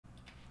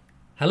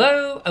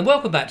Hello and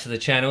welcome back to the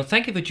channel.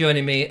 Thank you for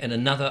joining me in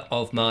another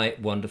of my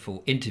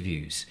wonderful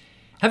interviews.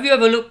 Have you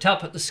ever looked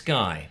up at the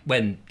sky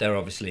when they're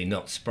obviously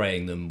not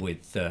spraying them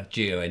with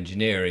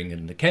geoengineering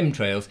and the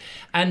chemtrails,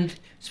 and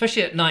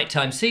especially at night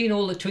time, seen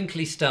all the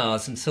twinkly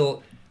stars and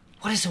thought,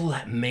 what does all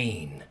that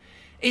mean?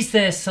 Is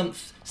there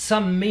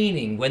some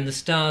meaning when the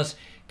stars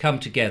come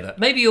together?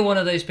 Maybe you're one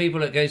of those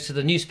people that goes to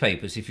the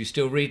newspapers, if you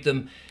still read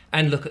them,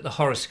 and look at the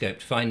horoscope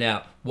to find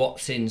out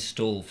what's in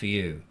store for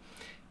you.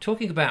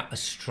 Talking about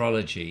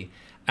astrology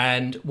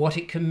and what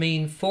it can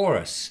mean for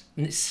us.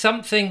 And it's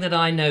something that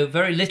I know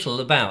very little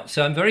about.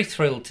 So I'm very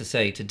thrilled to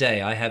say today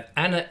I have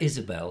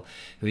Isabel,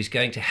 who is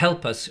going to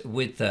help us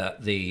with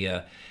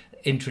the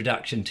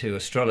introduction to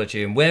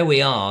astrology and where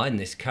we are in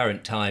this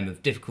current time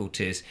of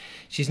difficulties.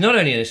 She's not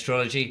only an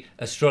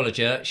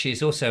astrologer,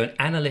 she's also an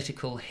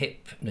analytical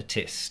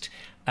hypnotist.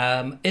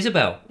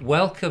 Isabel,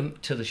 welcome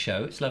to the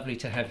show. It's lovely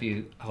to have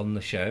you on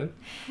the show.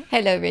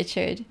 Hello,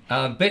 Richard.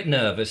 I'm a bit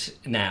nervous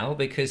now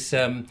because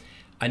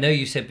I know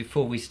you said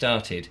before we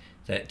started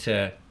that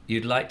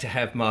you'd like to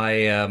have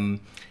my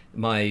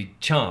my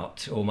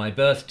chart or my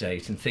birth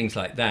date and things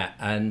like that,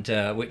 and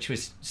which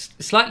was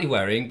slightly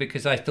worrying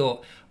because I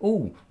thought,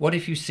 oh, what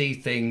if you see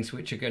things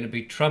which are going to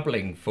be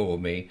troubling for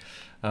me?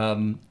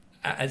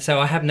 And so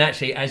I haven't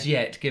actually as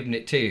yet given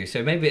it to you.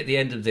 So maybe at the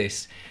end of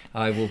this,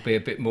 I will be a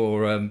bit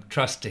more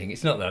trusting.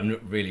 It's not that I'm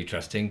not really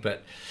trusting,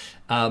 but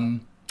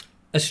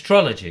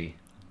astrology.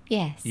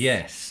 Yes.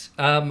 Yes.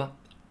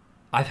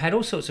 I've had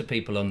all sorts of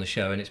people on the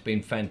show and it's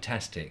been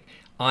fantastic.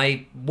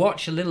 I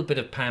watch a little bit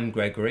of Pam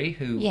Gregory,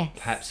 who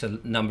perhaps a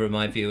number of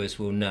my viewers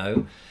will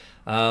know.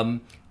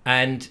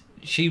 And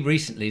she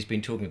recently has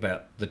been talking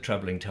about the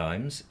troubling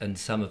times and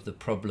some of the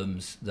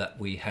problems that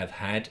we have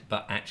had,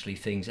 but actually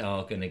things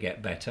are going to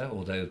get better,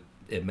 although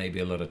there may be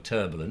a lot of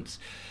turbulence.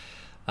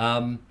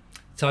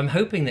 So I'm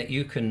hoping that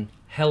you can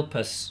help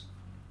us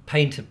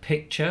paint a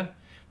picture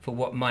for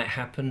what might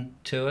happen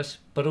to us,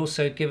 but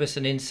also give us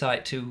an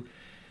insight to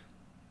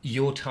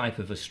your type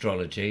of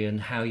astrology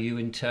and how you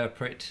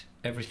interpret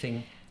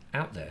everything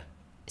out there.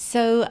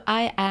 So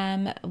I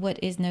am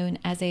what is known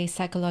as a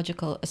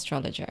psychological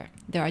astrologer.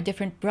 There are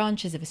different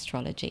branches of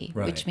astrology,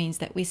 which means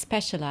that we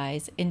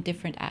specialize in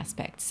different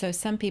aspects. So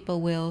some people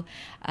will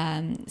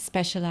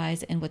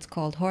specialize in what's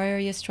called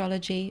horary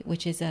astrology,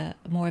 which is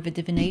more of a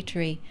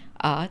divinatory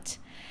art.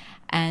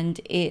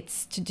 And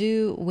it's to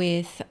do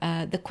with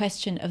the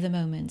question of the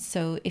moment.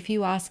 So if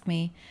you ask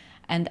me,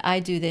 and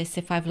I do this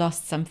if I've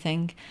lost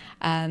something,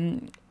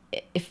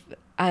 if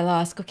I'll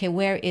ask, okay,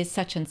 where is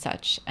such and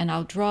such? And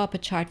I'll draw up a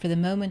chart for the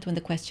moment when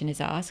the question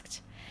is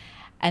asked.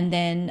 And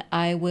then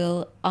I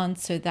will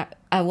answer that.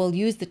 I will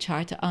use the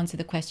chart to answer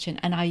the question.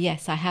 And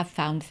yes, I have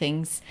found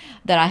things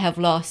that I have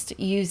lost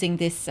using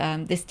this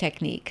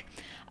technique.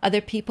 Other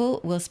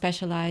people will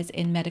specialize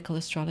in medical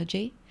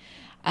astrology,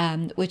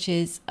 which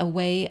is a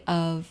way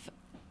of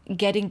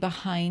getting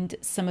behind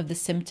some of the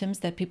symptoms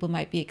that people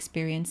might be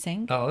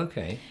experiencing. Oh,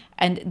 okay.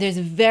 And there's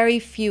very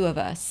few of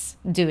us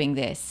doing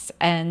this.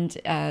 And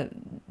I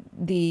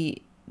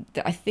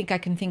think I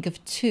can think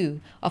of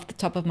two off the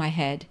top of my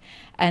head,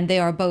 and they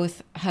are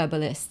both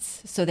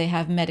herbalists, so they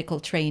have medical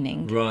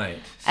training. Right.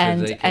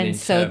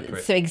 So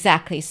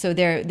exactly. So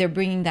they're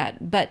bringing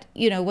that. But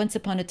once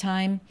upon a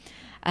time,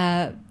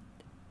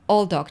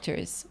 all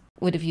doctors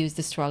would have used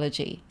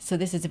astrology. So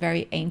this is a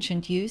very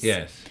ancient use.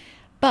 Yes.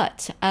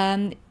 But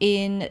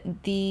in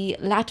the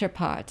latter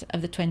part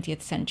of the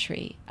 20th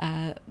century,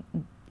 a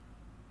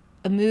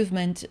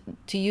movement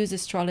to use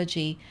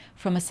astrology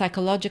from a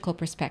psychological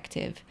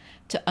perspective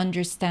to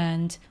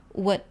understand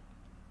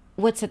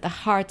what's at the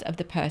heart of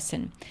the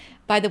person.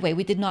 By the way,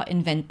 we did not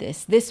invent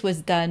this. This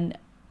was done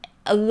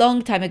a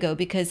long time ago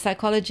because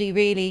astrology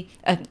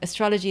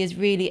is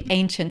really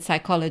ancient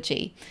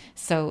psychology.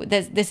 So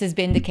this has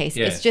been the case.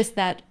 Yes. It's just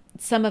that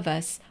some of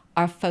us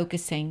are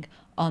focusing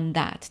on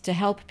that to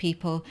help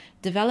people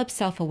develop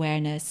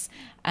self-awareness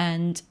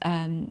and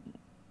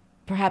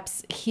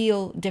perhaps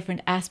heal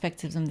different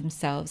aspects of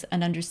themselves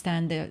and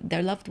understand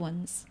their loved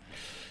ones.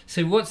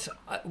 So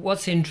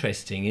what's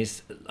interesting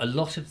is a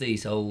lot of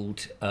these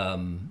old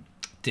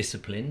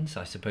disciplines,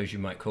 I suppose you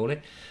might call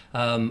it,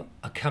 are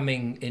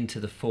coming into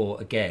the fore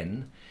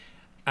again.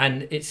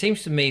 And it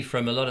seems to me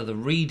from a lot of the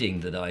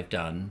reading that I've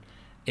done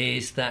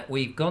is that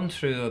we've gone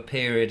through a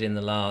period in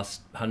the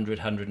last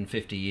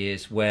 150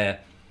 years where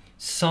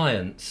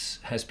science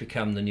has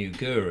become the new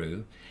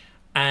guru,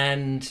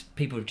 and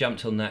people have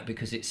jumped on that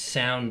because it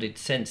sounded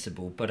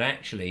sensible, but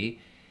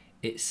actually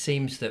it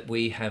seems that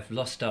we have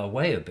lost our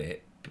way a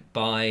bit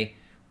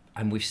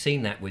and we've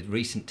seen that with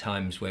recent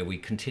times where we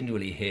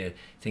continually hear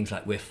things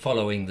like we're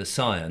following the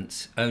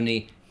science,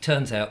 only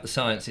turns out the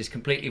science is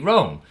completely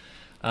wrong.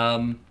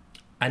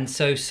 And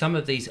so some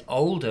of these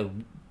older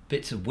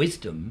bits of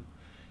wisdom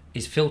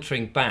is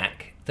filtering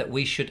back that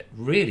we should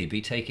really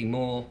be taking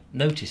more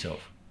notice of.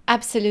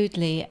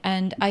 Absolutely.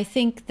 And I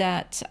think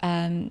that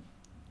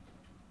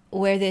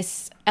where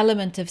this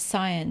element of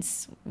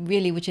science,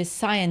 really, which is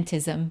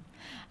scientism,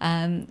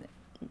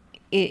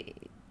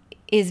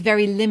 is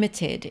very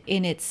limited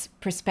in its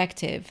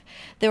perspective.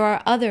 There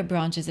are other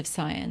branches of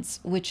science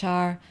which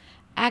are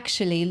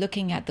actually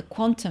looking at the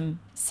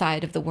quantum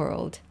side of the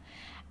world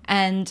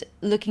and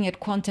looking at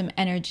quantum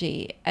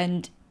energy,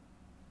 and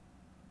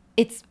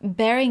it's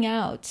bearing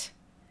out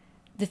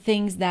the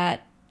things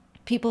that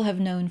people have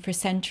known for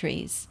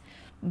centuries,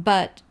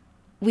 but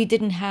we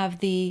didn't have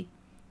the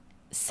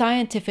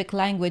scientific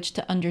language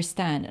to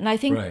understand. And I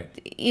think,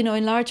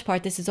 in large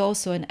part, this is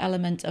also an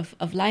element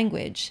of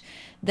language,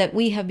 that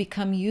we have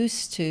become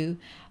used to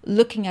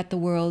looking at the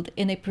world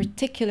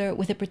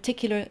with a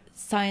particular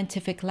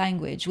scientific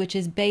language, which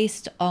is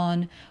based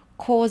on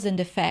cause and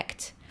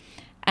effect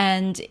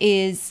and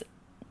is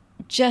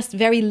just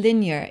very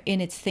linear in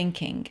its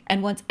thinking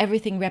and wants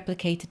everything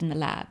replicated in the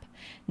lab.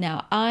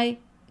 Now, I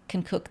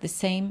can cook the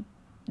same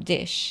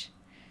dish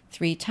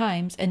 3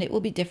 times and it will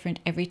be different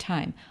every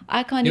time.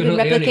 I can't even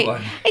replicate.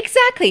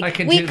 Exactly.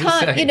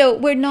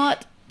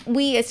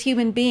 We as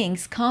human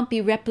beings can't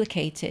be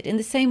replicated in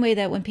the same way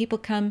that when people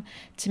come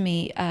to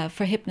me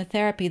for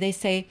hypnotherapy, they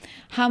say,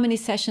 how many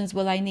sessions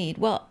will I need?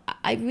 Well,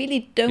 I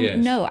really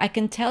don't know. I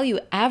can tell you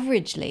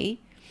averagely,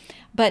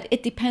 but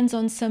it depends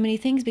on so many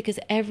things because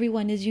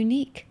everyone is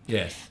unique.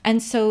 Yes.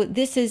 And so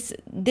this is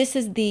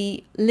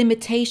the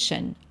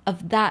limitation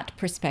of that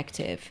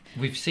perspective.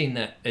 We've seen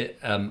that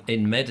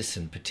in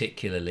medicine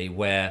particularly,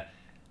 where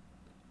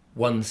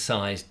one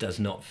size does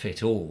not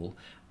fit all.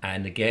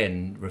 And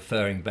again,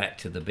 referring back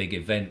to the big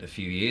event a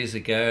few years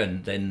ago,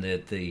 and then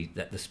at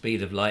the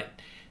speed of light,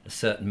 a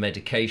certain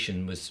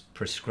medication was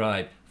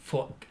prescribed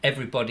for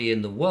everybody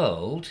in the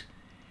world,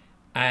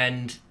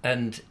 and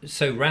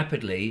so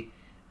rapidly,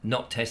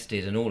 not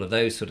tested and all of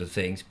those sort of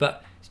things.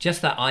 But it's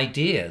just that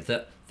idea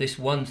that this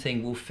one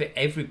thing will fit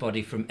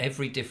everybody from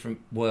every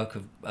different walk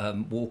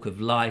of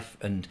life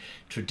and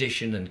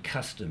tradition and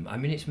custom. I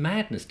mean, it's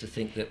madness to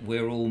think that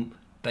we're all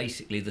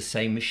basically the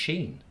same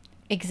machine.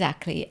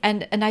 Exactly.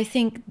 And I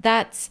think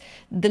that's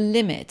the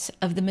limit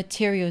of the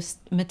materialist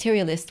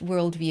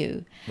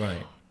worldview.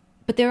 Right.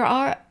 But there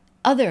are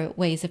other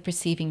ways of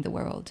perceiving the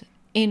world,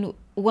 in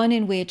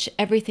which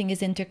everything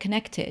is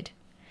interconnected.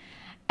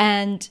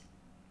 And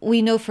we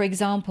know, for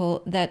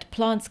example, that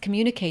plants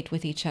communicate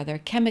with each other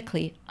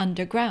chemically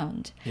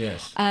underground.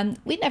 Yes.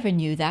 We never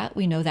knew that.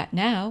 We know that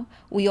now.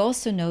 We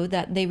also know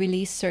that they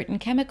release certain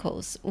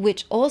chemicals,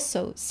 which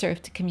also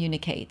serve to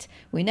communicate.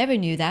 We never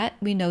knew that.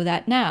 We know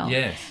that now.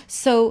 Yes.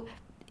 So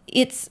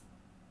it's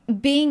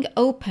being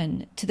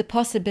open to the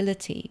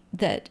possibility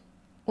that,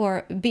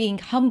 or being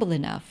humble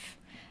enough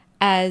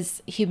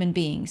as human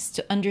beings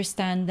to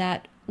understand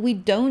that we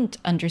don't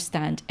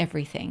understand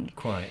everything.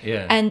 Quite,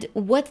 yeah. And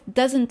what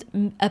doesn't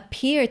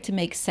appear to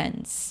make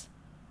sense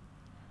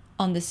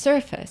on the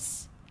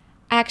surface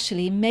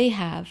actually may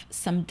have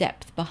some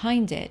depth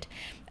behind it.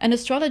 And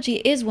astrology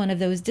is one of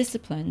those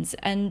disciplines,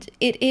 and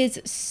it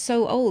is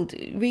so old,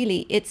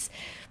 really. It's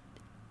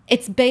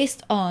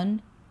based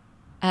on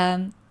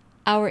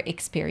our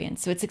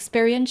experience. So it's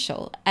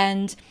experiential.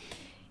 And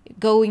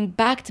going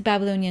back to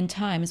Babylonian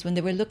times, when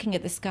they were looking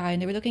at the sky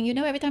and they were looking,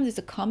 every time there's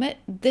a comet,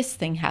 this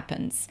thing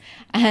happens.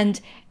 And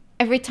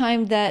every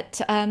time that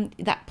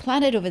that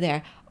planet over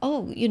there,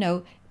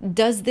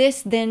 does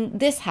this, then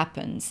this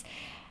happens.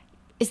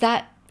 Is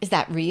that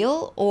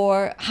real?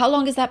 Or how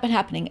long has that been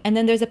happening? And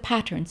then there's a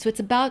pattern. So it's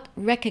about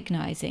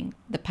recognizing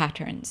the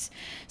patterns.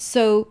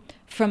 So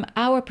from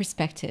our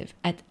perspective,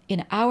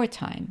 in our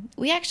time,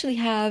 we actually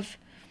have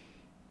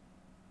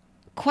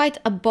quite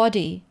a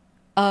body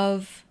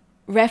of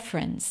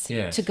reference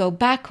to go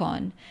back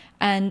on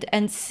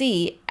and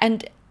see.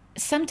 And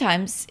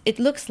sometimes it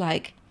looks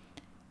like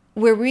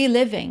we're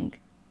reliving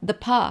the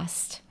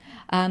past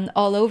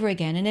all over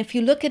again. And if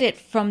you look at it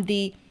from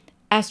the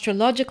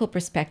astrological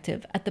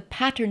perspective, at the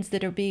patterns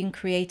that are being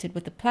created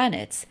with the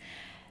planets,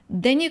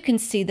 then you can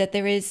see that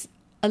there is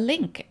a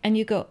link and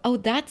you go, oh,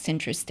 that's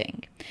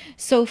interesting.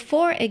 So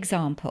for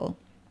example,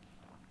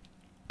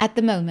 at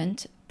the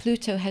moment,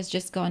 Pluto has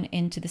just gone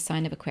into the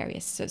sign of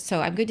Aquarius.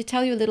 So I'm going to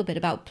tell you a little bit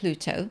about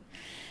Pluto,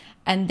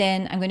 and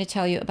then I'm going to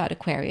tell you about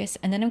Aquarius,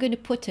 and then I'm going to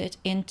put it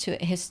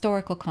into a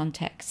historical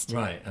context.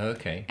 Right,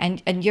 okay.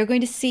 And you're going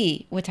to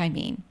see what I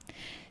mean.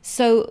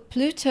 So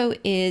Pluto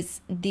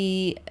is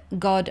the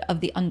god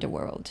of the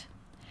underworld,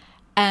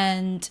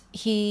 and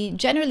he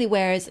generally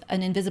wears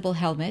an invisible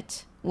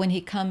helmet when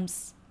he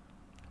comes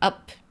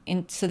up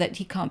so that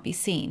he can't be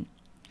seen.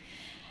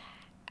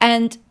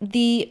 And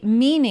the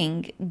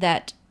meaning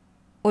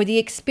or the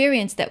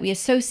experience that we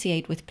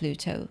associate with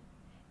Pluto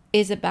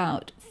is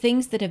about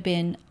things that have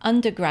been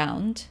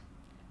underground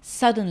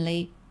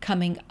suddenly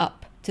coming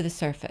up to the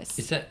surface.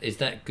 Is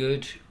that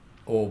good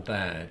or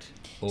bad,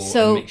 or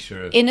so a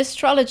mixture of? In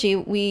astrology,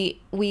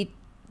 we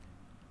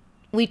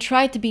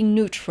try to be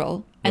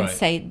neutral and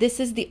say this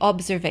is the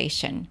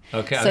observation.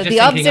 Okay, so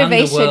the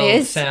observation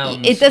is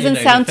it doesn't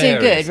sound too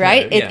good,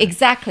 right? No, yeah.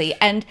 Exactly,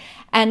 and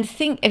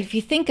if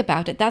you think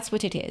about it, that's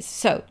what it is.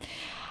 So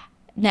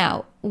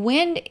now,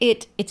 when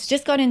it's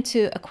just got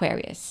into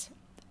Aquarius,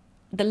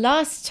 the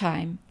last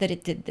time that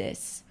it did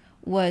this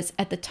was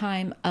at the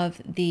time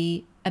of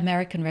the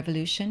American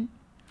Revolution,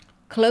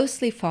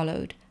 closely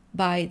followed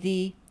by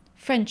the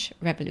French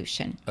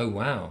Revolution. Oh,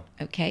 wow.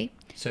 Okay.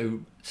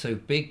 So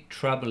big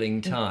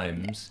troubling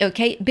times.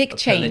 Okay, big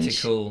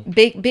change. Political...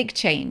 Big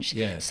change.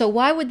 Yes. So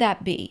why would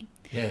that be?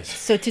 Yes.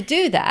 So to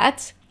do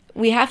that,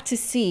 we have to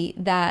see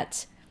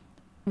that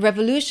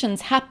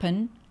revolutions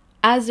happen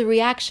as a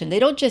reaction. They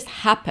don't just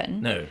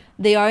happen. No.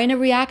 They are in a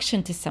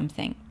reaction to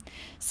something.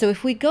 So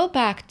if we go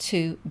back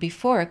to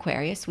before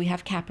Aquarius, we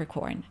have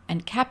Capricorn.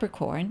 And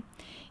Capricorn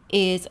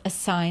is a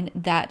sign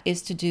that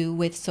is to do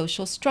with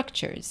social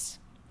structures.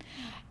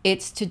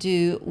 It's to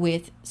do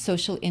with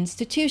social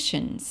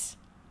institutions.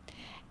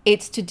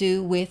 It's to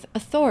do with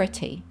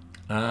authority.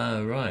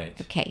 Ah, right.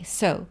 Okay,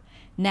 so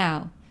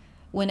now,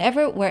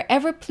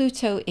 wherever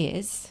Pluto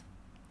is,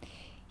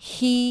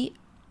 he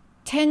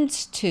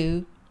tends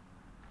to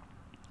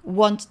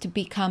want to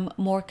become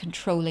more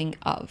controlling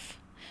of.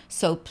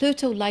 So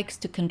Pluto likes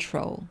to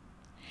control.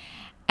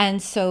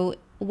 And so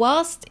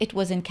whilst it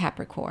was in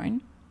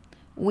Capricorn,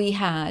 we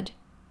had,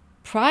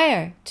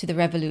 prior to the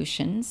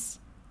revolutions,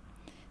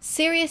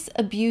 serious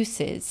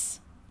abuses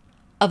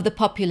of the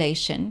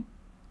population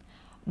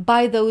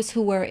by those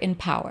who were in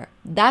power.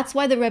 That's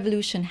why the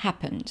revolution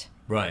happened.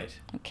 Right.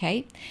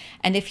 Okay?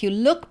 And if you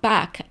look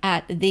back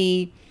at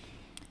the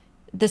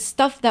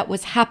stuff that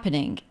was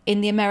happening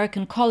in the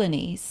American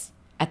colonies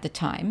at the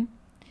time,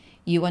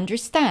 you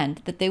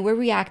understand that they were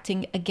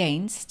reacting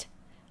against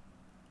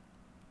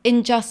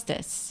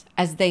injustice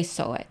as they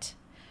saw it.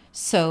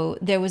 So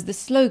there was the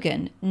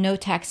slogan, no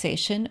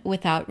taxation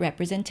without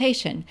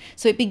representation.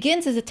 So it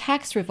begins as a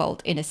tax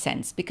revolt in a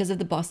sense because of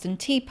the Boston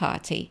Tea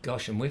Party.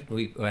 Gosh, and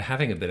we're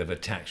having a bit of a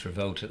tax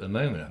revolt at the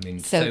moment. I mean,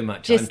 so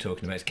much I'm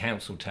talking about is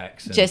council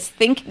tax. And... Just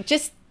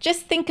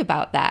think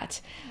about that.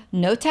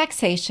 No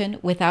taxation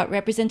without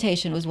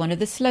representation was one of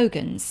the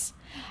slogans.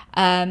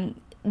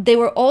 They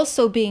were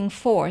also being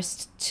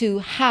forced to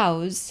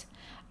house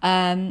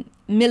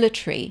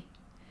military.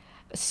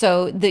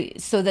 So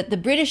that the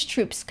British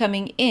troops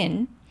coming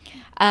in,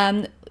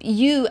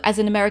 you as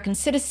an American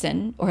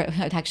citizen, or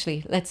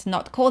actually let's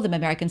not call them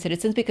American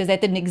citizens because that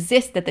didn't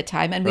exist at the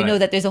time, and we know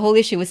that there's a whole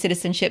issue with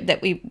citizenship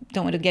that we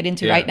don't want to get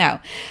into right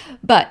now.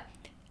 But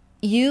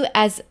you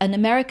as an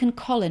American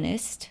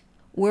colonist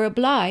were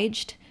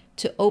obliged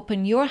to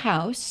open your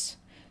house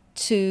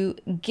to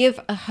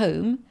give a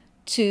home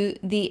to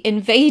the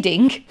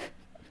invading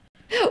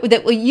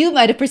that what you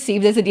might have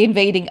perceived as the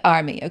invading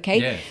army, okay?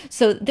 Yes.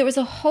 So there was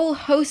a whole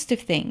host of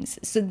things.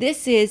 So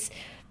this is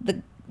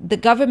the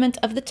government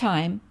of the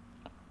time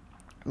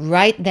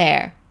right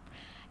there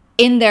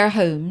in their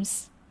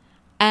homes,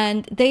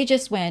 and they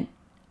just went,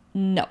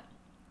 no,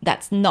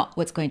 that's not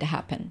what's going to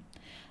happen.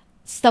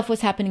 Stuff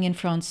was happening in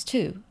France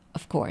too,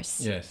 of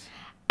course. Yes.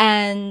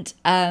 And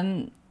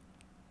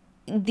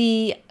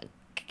the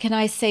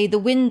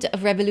wind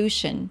of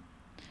revolution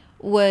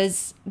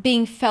was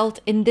being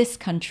felt in this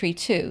country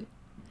too.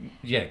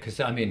 Yeah, because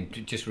I mean,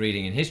 just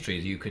reading in history,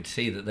 you could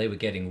see that they were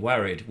getting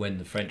worried when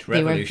the French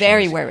Revolution. They were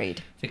very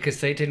worried.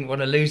 Because they didn't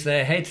want to lose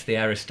their heads, the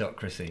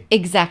aristocracy.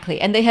 Exactly.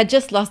 And they had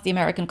just lost the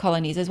American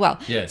colonies as well.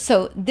 Yes.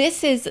 So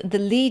this is the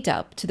lead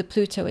up to the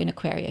Pluto in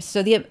Aquarius.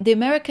 So the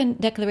American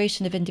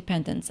Declaration of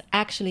Independence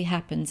actually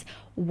happens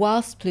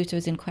whilst Pluto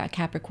is in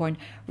Capricorn,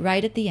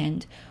 right at the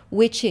end,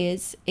 which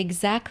is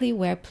exactly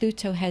where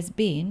Pluto has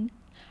been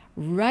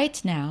right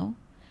now,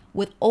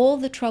 with all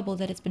the trouble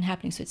that has been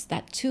happening. So it's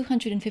that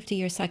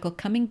 250-year cycle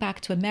coming back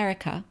to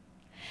America,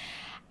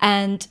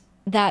 and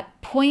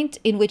that point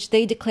in which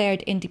they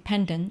declared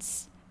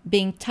independence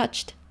being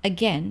touched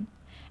again,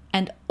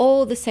 and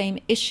all the same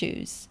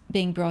issues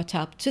being brought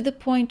up, to the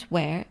point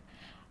where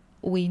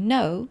we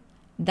know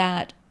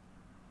that,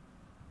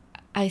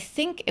 I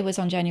think it was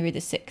on January the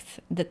 6th,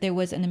 that there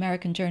was an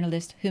American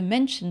journalist who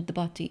mentioned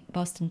the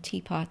Boston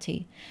Tea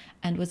Party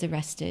and was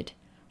arrested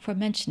for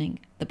mentioning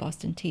the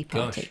Boston Tea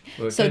Party. Gosh,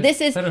 well, so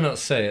this is, better not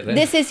say it then.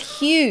 This is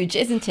huge,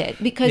 isn't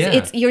it?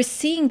 Because you're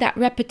seeing that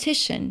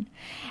repetition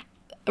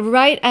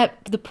right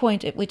at the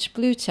point at which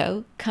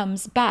Pluto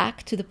comes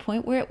back to the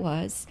point where it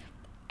was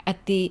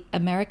at the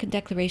American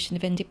Declaration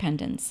of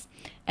Independence.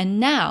 And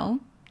now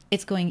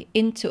it's going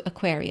into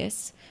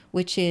Aquarius,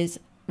 which is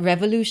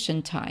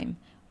revolution time.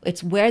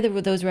 It's where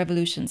those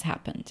revolutions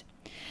happened.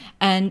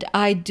 And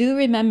I do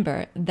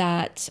remember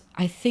that,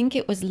 I think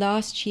it was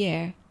last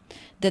year,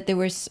 that there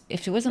was,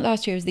 if it wasn't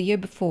last year, it was the year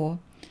before,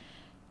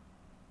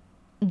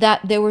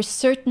 that there were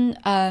certain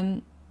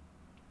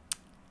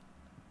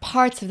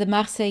parts of the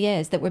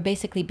Marseillaise that were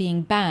basically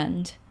being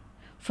banned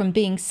from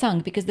being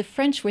sung, because the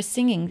French were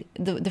singing,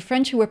 the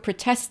French who were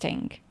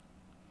protesting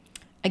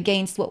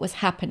against what was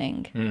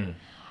happening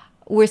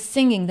were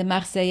singing the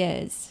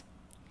Marseillaise,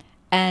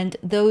 and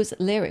those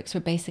lyrics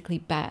were basically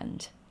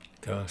banned.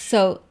 Gosh.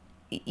 So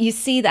you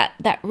see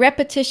that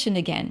repetition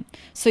again.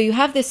 So you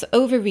have this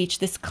overreach,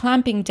 this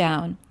clamping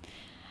down,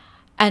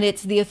 and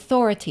it's the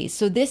authorities.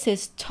 So this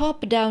is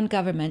top-down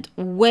government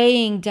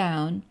weighing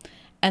down,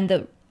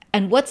 and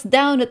what's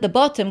down at the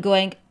bottom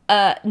going,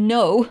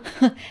 no,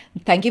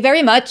 thank you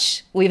very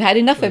much. We've had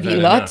enough of you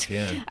lot.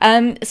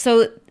 Yeah.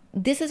 So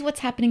this is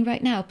what's happening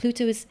right now.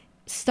 Pluto is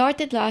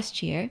started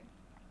last year.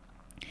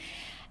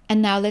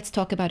 And now let's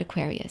talk about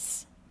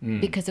Aquarius.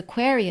 Because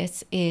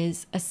Aquarius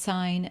is a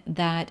sign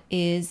that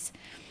is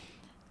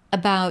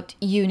about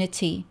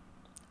unity,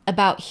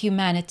 about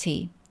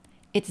humanity.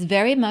 It's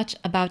very much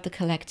about the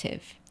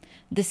collective.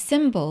 The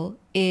symbol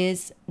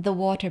is the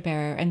water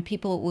bearer, and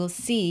people will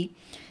see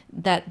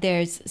that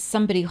there's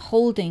somebody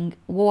holding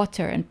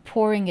water and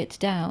pouring it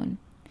down.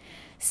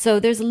 So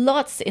there's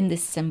lots in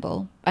this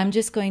symbol. I'm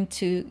just going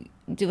to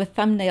do a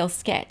thumbnail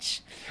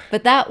sketch.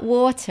 But that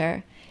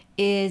water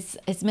is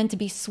meant to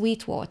be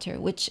sweet water,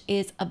 which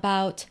is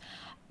about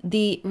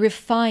the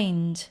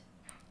refined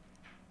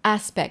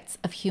aspects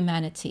of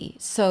humanity.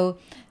 So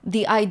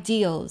the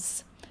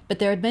ideals, but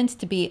they're meant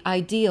to be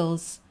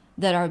ideals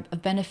that are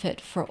of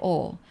benefit for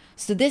all.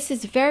 So this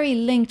is very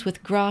linked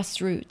with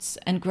grassroots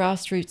and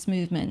grassroots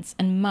movements.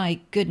 And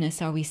my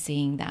goodness, are we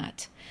seeing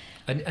that?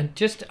 And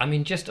just, I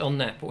mean, just on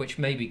that, which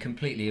may be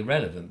completely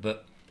irrelevant,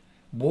 but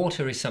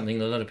water is something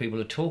that a lot of people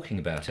are talking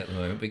about at the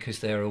moment because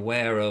they're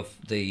aware of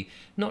the,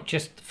 not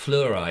just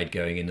fluoride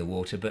going in the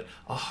water, but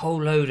a whole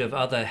load of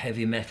other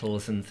heavy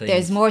metals and things.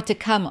 There's more to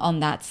come on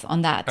that.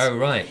 Oh,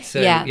 right.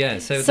 So, yeah.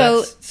 So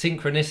that's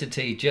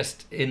synchronicity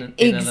just in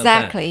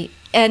exactly.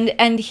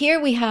 And here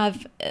we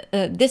have,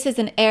 this is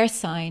an air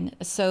sign.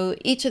 So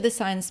each of the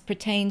signs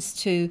pertains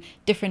to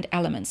different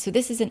elements. So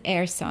this is an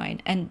air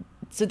sign. And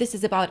so this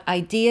is about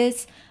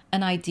ideas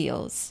and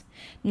ideals.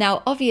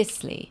 Now,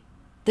 obviously,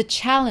 the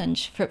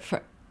challenge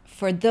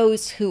for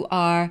those who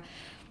are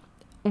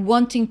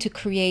wanting to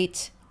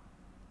create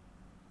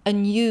a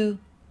new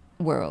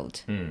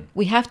world,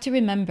 we have to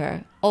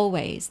remember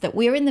always that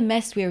we're in the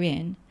mess we're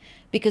in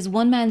because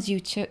one man's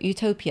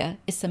utopia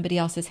is somebody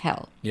else's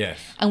hell. Yes.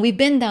 And we've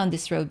been down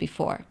this road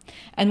before.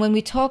 And when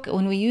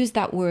we use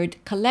that word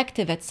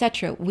collective,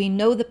 etc., we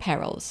know the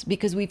perils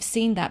because we've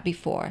seen that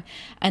before.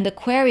 And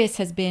Aquarius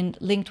has been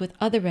linked with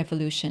other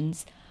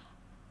revolutions,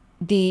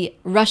 the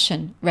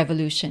Russian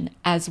Revolution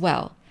as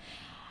well.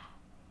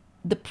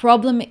 The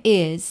problem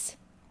is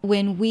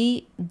when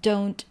we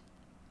don't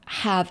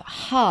have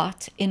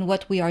heart in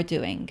what we are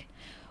doing,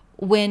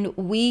 when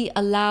we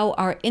allow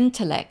our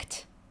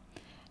intellect,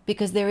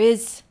 because there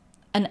is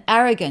an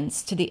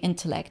arrogance to the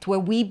intellect where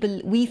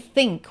we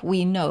think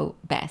we know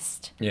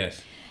best.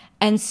 Yes.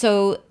 And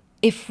so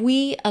if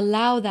we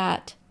allow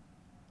that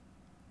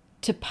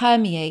to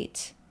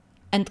permeate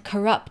and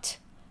corrupt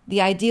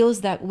the ideals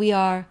that we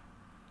are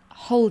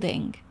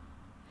holding,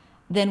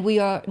 then we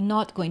are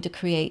not going to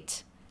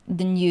create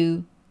a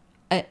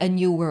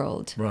new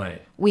world.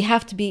 Right. We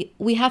have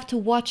to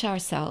watch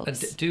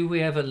ourselves. And do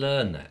we ever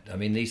learn that? I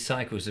mean, these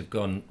cycles have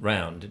gone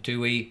round. Do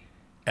we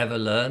ever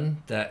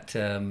learn that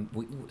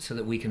so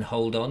that we can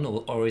hold on,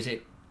 or is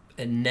it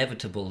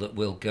inevitable that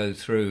we'll go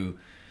through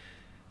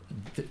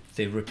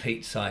the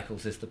repeat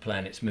cycles as the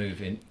planets move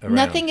in around?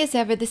 Nothing is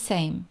ever the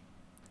same.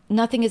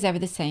 Nothing is ever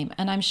the same.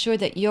 And I'm sure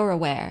that you're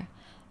aware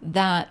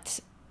that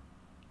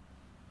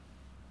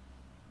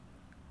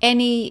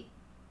any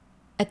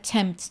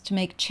attempt to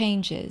make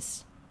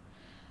changes,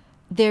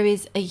 there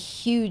is a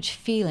huge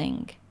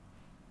feeling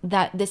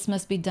that this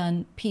must be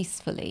done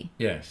peacefully.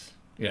 Yes,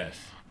 yes.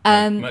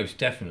 Most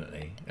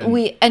definitely.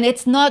 And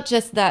it's not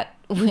just that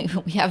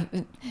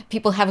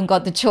people haven't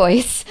got the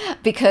choice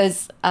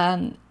because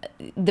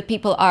the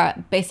people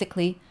are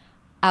basically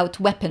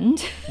out-weaponed,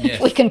 yes.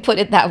 if we can put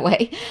it that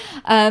way.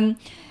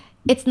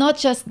 It's not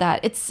just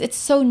that. It's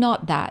so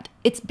not that.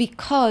 It's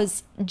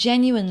because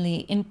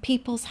genuinely in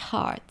people's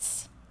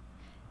hearts,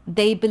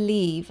 they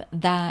believe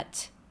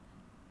that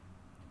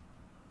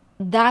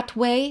that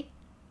way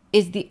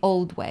is the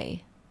old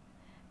way.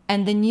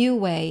 And the new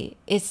way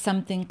is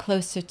something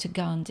closer to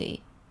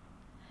Gandhi.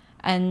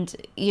 And,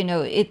 you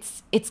know,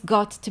 it's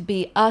got to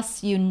be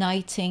us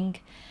uniting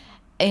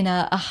in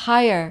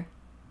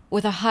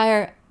with a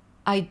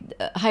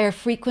higher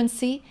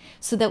frequency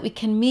so that we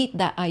can meet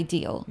that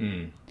ideal.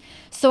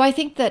 So I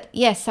think that,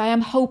 yes, I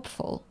am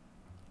hopeful.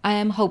 I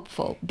am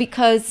hopeful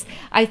because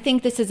I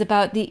think this is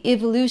about the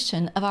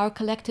evolution of our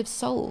collective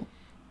soul.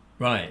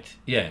 Right,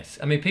 yes.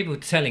 I mean, people are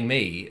telling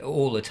me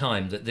all the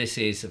time that this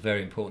is a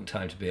very important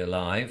time to be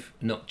alive,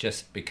 not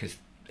just because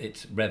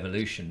it's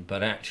revolution,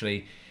 but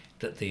actually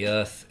that the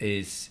Earth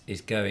is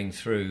going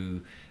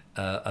through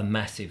a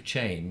massive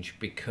change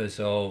because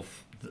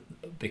of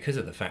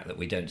the fact that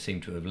we don't seem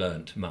to have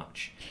learnt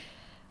much.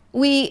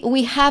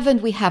 We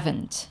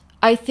haven't.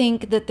 I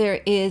think that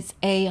there is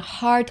a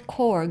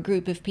hardcore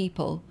group of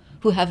people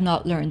who have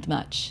not learned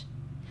much.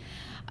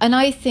 And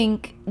I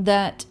think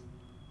that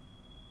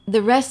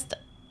the rest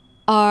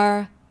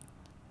are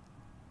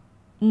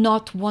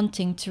not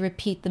wanting to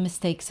repeat the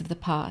mistakes of the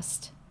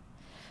past,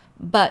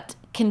 but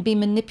can be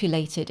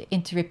manipulated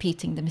into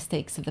repeating the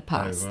mistakes of the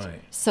past. Oh,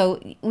 right.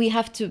 So we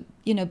have to,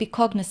 be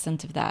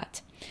cognizant of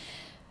that.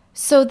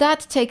 So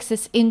that takes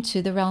us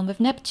into the realm of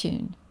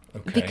Neptune.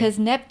 Okay. Because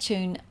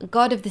Neptune,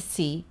 god of the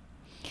sea,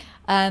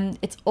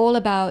 it's all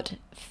about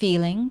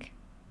feeling,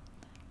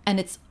 and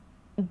it's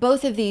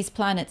both of these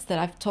planets that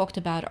I've talked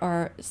about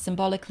are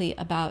symbolically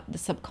about the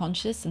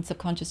subconscious and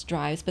subconscious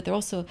drives, but they're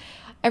also,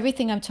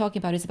 everything I'm talking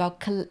about is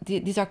about,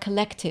 these are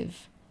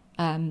collective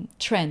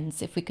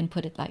trends, if we can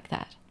put it like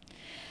that.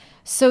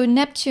 So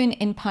Neptune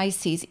in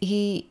Pisces,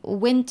 he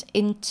went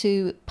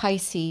into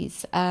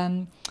Pisces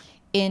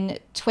in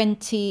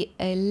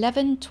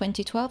 2011,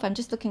 2012. I'm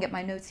just looking at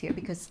my notes here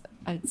because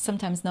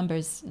sometimes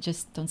numbers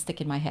just don't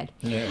stick in my head.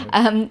 Yeah,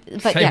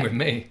 but same with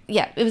me.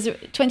 Yeah, it was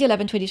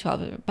 2011,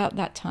 2012, about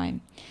that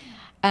time.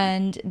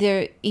 And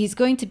he's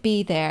going to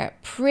be there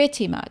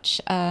pretty much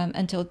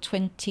until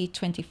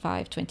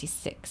 2025,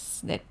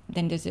 26.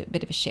 Then there's a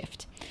bit of a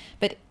shift.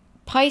 But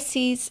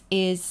Pisces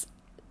is,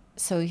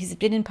 so he's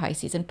been in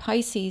Pisces, and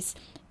Pisces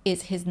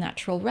is his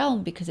natural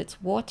realm because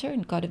it's water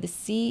and god of the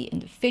sea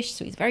and the fish.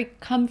 So he's very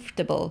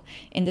comfortable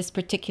in this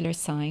particular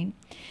sign.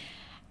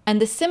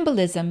 And the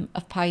symbolism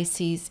of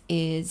Pisces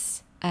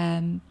is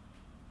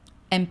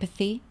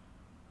empathy,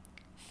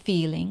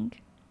 feeling,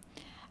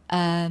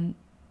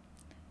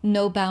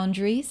 no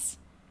boundaries.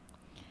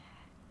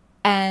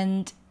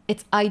 And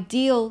its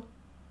ideal,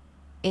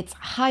 its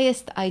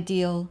highest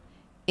ideal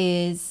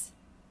is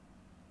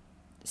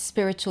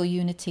spiritual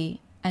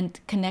unity and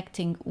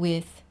connecting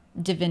with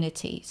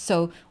divinity.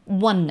 So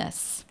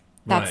oneness,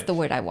 that's right. the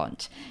word I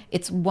want.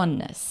 It's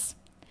oneness.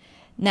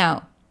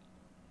 Now,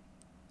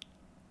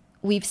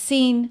 we've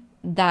seen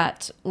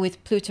that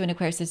with Pluto in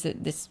Aquarius, there's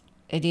this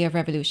idea of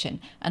revolution.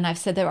 And I've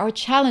said there are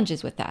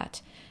challenges with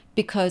that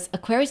because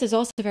Aquarius is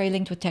also very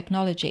linked with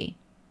technology.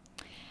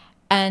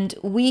 And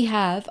we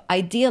have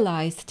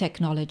idealized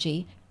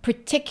technology,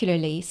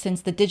 particularly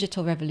since the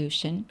digital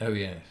revolution. Oh,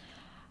 yeah.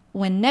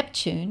 When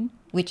Neptune,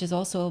 which is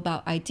also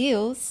about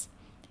ideals,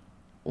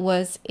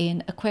 was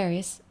in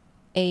Aquarius,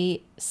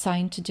 a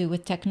sign to do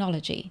with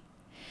technology.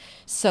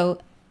 So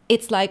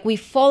it's like we've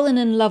fallen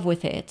in love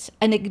with it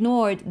and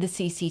ignored the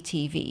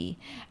CCTV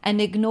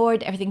and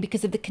ignored everything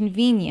because of the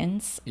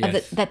convenience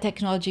of that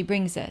technology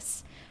brings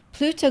us.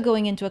 Pluto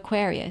going into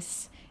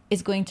Aquarius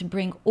is going to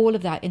bring all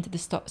of that into the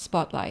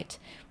spotlight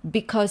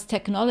because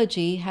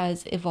technology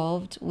has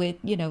evolved with,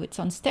 it's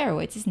on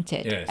steroids, isn't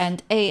it? Yes.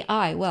 And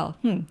AI,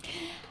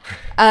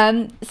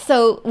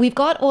 so we've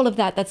got all of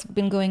that's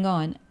been going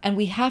on, and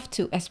we have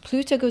to, as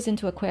Pluto goes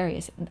into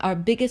Aquarius, our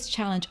biggest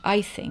challenge,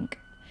 I think,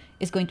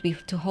 is going to be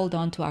to hold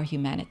on to our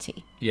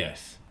humanity.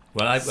 Yes.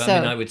 Well, I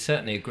mean, I would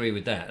certainly agree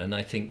with that. And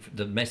I think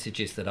the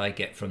messages that I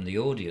get from the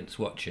audience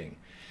watching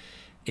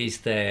is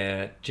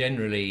they're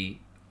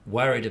generally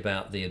worried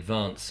about the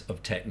advance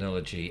of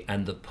technology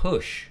and the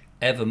push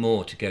ever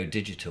more to go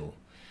digital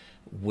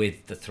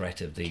with the threat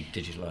of the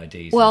digital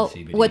IDs well,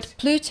 and CBDs. What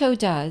Pluto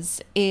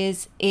does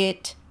is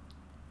it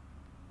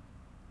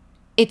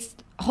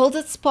holds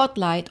a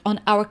spotlight on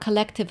our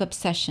collective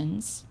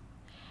obsessions,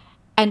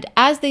 and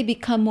as they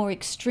become more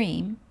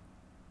extreme,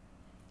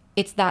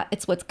 it's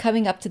what's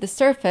coming up to the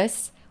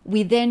surface.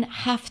 We then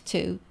have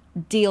to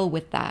deal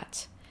with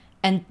that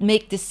and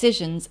make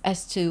decisions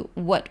as to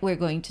what we're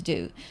going to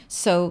do.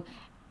 So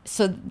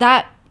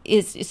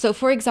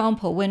for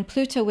example, when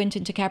Pluto went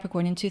into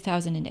Capricorn in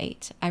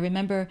 2008, I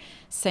remember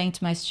saying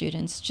to my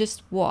students,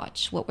 just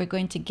watch what we're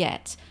going to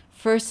get.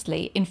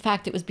 Firstly, in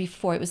fact, it was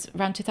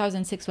around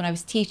 2006 when I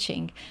was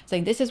teaching,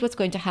 saying this is what's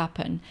going to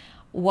happen.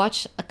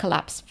 Watch the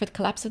collapse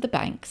of the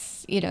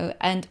banks,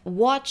 and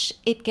watch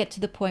it get to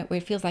the point where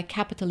it feels like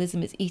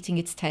capitalism is eating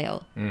its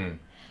tail. Mm.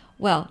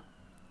 Well,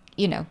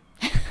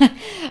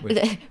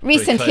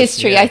 recent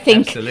history, I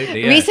think.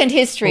 Absolutely, yeah. Recent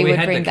history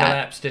would bring that. We had the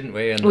collapse, didn't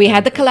we? We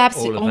had the collapse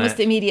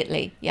almost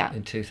immediately, yeah.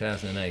 In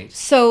 2008.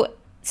 So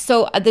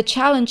the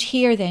challenge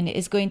here then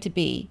is going to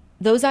be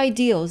those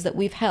ideals that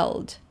we've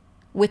held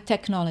with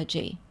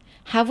technology.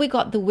 Have we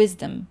got the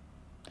wisdom?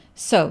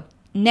 So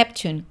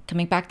Neptune,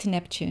 coming back to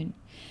Neptune,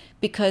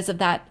 because of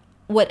that,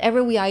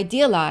 whatever we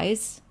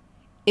idealize,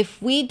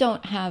 if we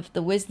don't have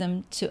the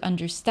wisdom to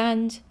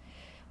understand,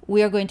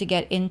 we are going to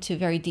get into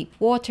very deep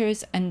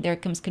waters, and there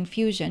comes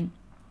confusion.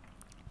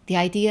 The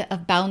idea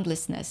of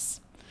boundlessness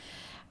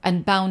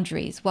and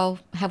boundaries. Well,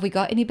 have we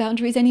got any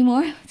boundaries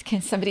anymore?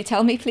 Can somebody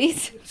tell me,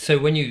 please? So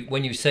when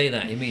you say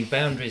that, you mean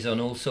boundaries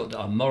on all sorts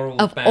of moral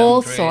of boundaries? Of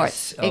all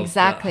sorts,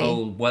 exactly. The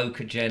whole woke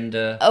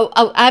agenda?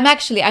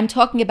 I'm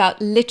talking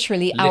about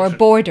literally our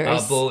borders.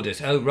 Our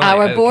borders, oh right.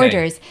 Our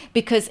borders.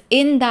 Because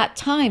in that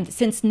time,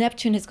 since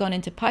Neptune has gone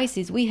into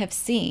Pisces, we have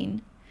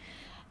seen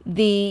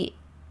the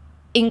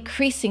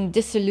increasing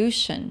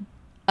dissolution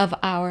of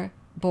our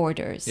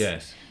borders.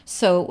 Yes.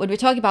 So when we're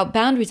talking about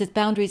boundaries, it's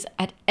boundaries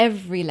at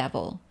every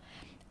level.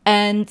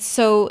 And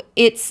so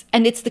it's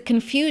the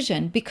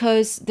confusion,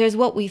 because there's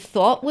what we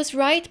thought was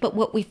right, but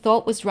what we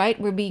thought was right,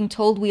 we're being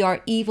told we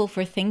are evil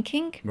for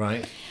thinking.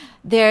 Right.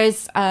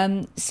 There's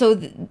so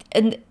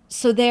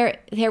there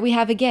we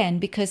have again,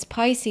 because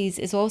Pisces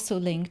is also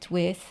linked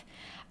with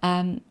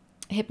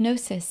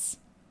hypnosis.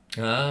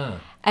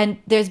 And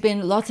there's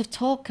been lots of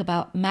talk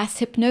about mass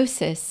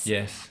hypnosis.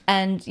 Yes.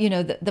 And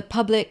the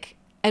public,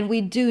 and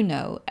we do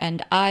know,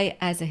 and I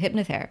as a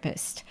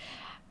hypnotherapist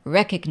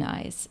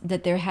recognize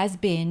that there has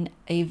been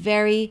a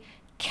very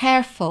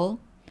careful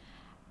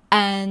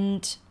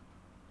and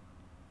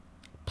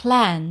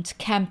planned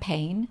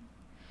campaign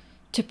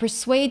to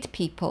persuade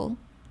people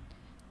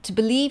to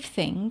believe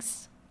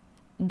things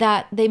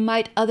that they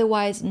might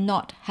otherwise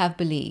not have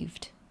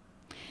believed.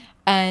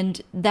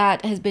 And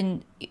that has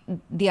been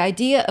the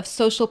idea of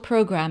social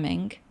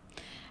programming.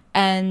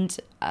 And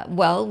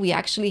well, we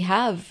actually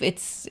have,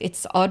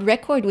 it's odd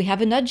record, we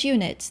have a nudge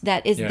unit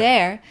that is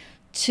there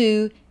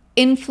to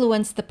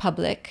influence the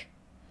public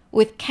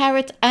with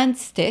carrot and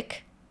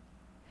stick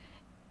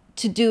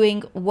to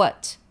doing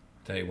what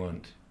they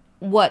want,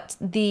 what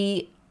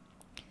the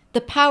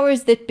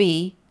powers that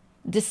be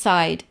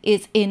decide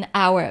is in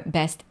our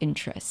best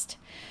interest.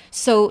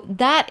 So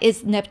that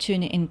is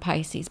Neptune in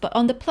Pisces. But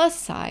on the plus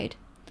side,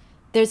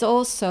 there's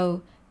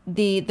also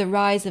the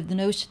rise of the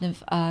notion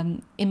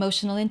of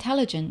emotional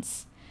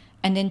intelligence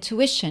and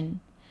intuition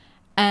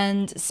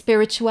and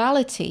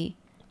spirituality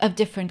of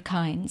different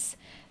kinds.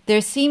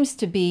 There seems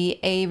to be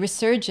a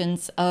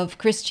resurgence of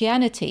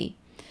Christianity,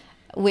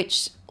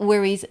 which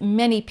worries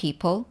many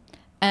people,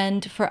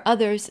 and for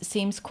others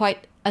seems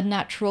quite a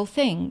natural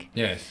thing.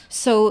 Yes.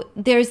 So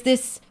there's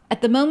this,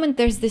 at the moment,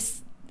 there's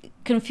this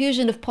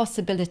confusion of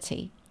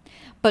possibility.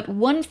 But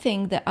one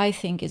thing that I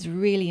think is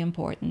really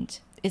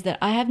important is that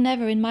I have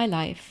never in my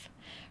life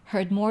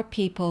heard more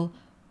people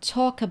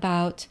talk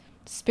about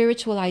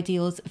spiritual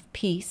ideals of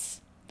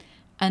peace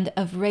and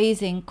of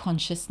raising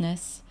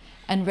consciousness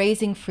and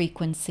raising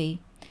frequency.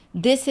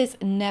 This is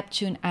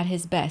Neptune at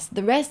his best.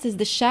 The rest is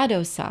the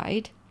shadow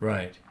side.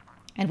 Right.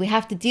 And we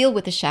have to deal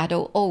with the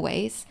shadow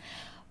always.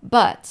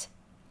 But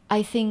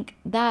I think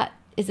that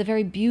is a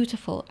very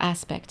beautiful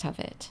aspect of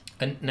it.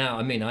 And now,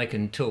 I mean, I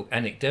can talk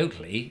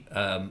anecdotally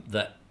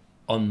that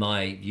on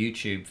my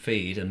YouTube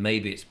feed, and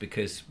maybe it's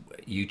because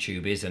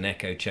YouTube is an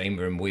echo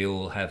chamber and we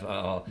all have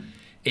our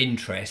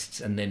interests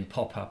and then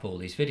pop up all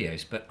these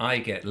videos, but I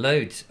get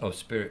loads of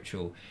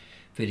spiritual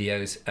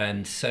videos,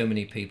 and so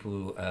many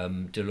people,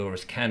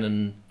 Dolores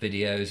Cannon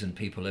videos, and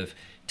people have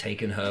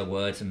taken her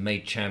words and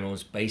made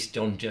channels based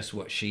on just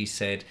what she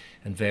said,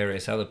 and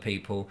various other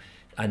people.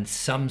 And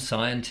some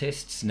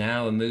scientists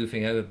now are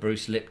moving over.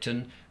 Bruce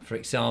Lipton, for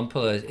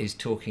example, is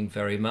talking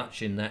very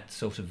much in that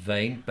sort of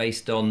vein,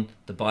 based on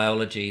the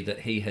biology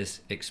that he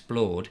has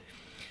explored.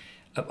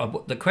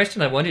 The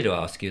question I wanted to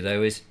ask you,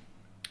 though, is,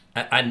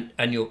 and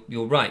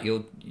you're right.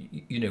 You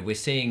know, we're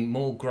seeing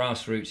more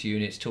grassroots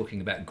units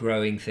talking about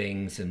growing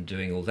things and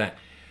doing all that.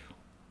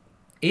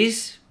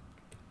 Is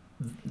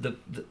the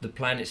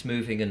planets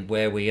moving and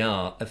where we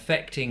are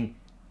affecting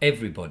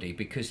everybody?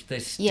 Because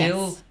there's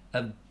still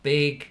a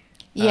big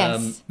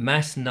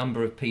mass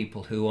number of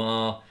people who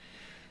are,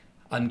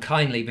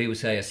 unkindly people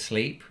say,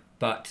 asleep,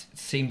 but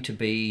seem to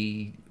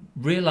be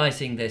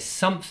realizing there's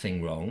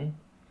something wrong,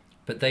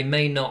 but they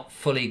may not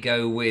fully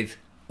go with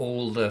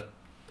all the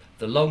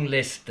long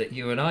list that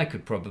you and I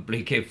could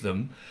probably give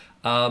them.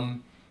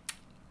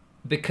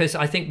 Because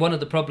I think one of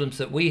the problems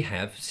that we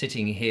have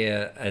sitting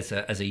here as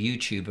a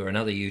YouTuber and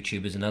other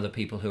YouTubers and other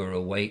people who are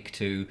awake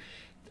to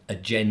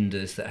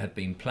agendas that have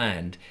been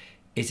planned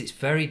is it's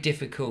very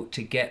difficult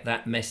to get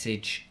that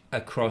message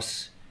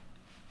across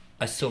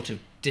a sort of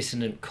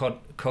dissonant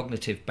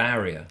cognitive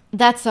barrier.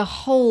 That's a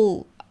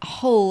whole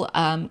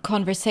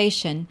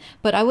conversation.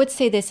 But I would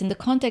say this, in the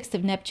context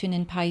of Neptune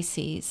in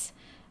Pisces,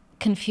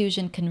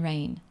 confusion can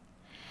reign.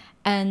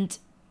 And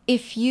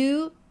if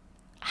you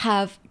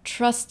have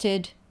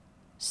trusted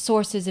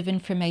sources of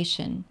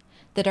information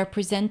that are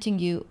presenting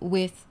you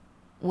with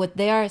what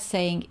they are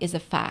saying is a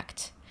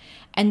fact,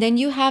 and then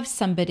you have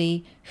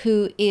somebody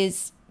who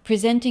is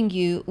presenting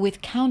you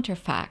with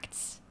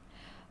counterfacts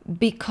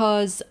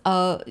because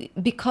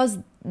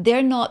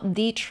they're not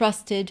the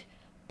trusted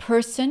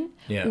person,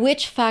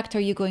 which fact are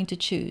you going to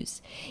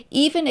choose?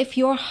 Even if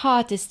your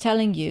heart is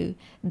telling you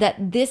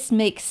that this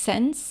makes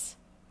sense,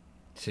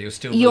 so you're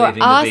still believing the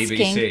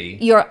BBC.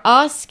 You're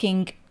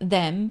asking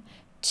them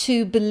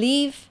to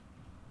believe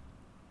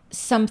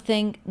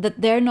something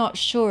that they're not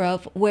sure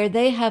of, where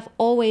they have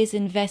always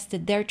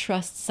invested their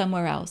trust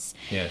somewhere else.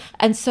 Yes.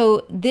 And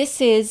so this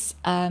is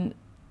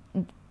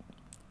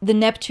the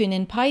Neptune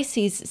in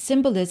Pisces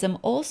symbolism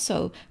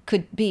also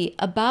could be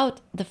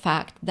about the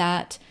fact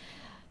that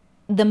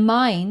the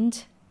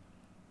mind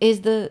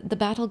is the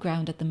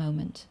battleground at the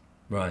moment.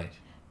 Right.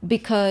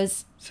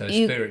 Because so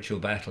spiritual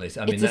battle is,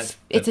 I mean,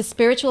 it's a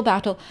spiritual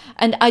battle.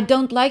 And I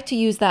don't like to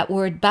use that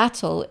word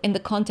battle in the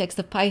context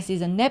of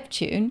Pisces and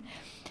Neptune,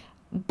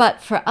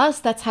 but for us,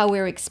 that's how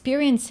we're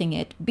experiencing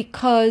it,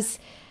 because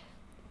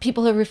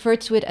people have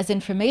referred to it as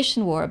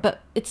information war,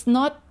 but it's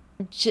not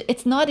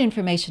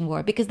information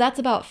war, because that's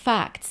about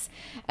facts.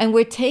 And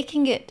we're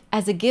taking it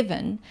as a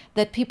given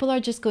that people are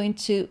just going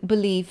to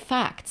believe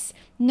facts.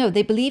 No,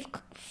 they believe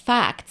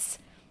facts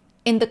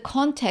in the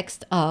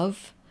context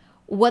of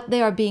what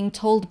they are being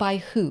told by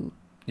who.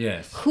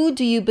 Yes. Who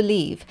do you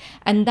believe?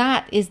 And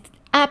that is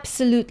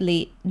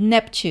absolutely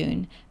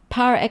Neptune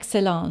par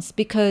excellence,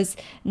 because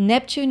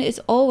Neptune is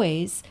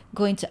always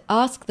going to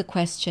ask the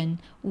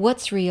question,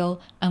 what's real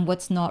and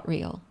what's not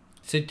real?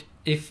 So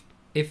if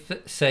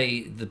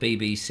say the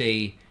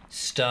BBC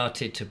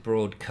started to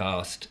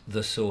broadcast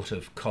the sort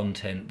of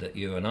content that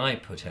you and I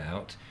put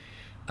out,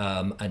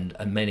 and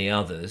many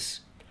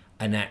others,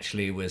 and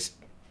actually was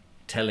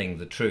telling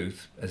the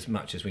truth as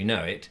much as we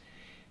know it,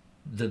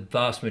 the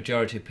vast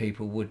majority of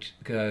people would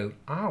go,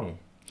 oh,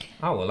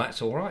 well,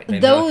 that's all right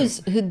then.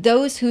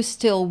 Those who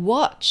still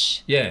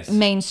watch yes.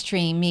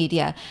 mainstream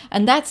media,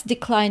 and that's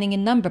declining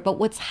in number. But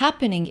what's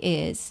happening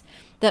is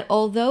that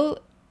although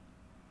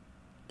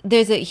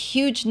there's a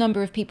huge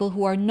number of people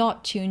who are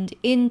not tuned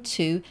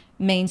into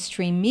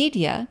mainstream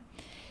media,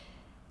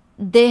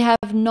 they're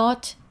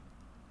lost.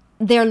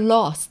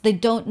 They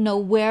don't know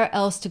where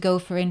else to go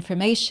for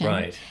information.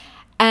 Right.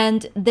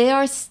 And they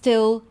are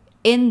still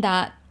in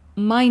that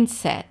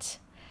mindset.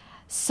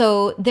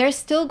 So they're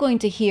still going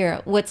to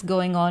hear what's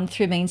going on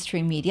through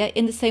mainstream media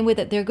in the same way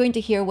that they're going to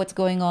hear what's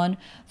going on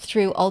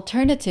through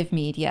alternative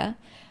media,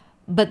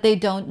 but they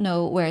don't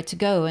know where to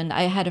go. And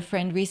I had a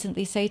friend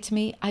recently say to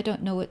me, I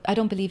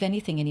don't believe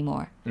anything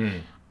anymore.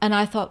 And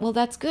I thought, well,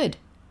 that's good,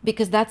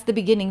 because that's the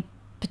beginning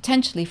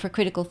potentially for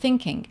critical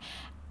thinking.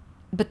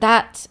 But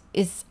that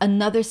is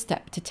another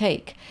step to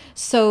take.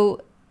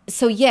 So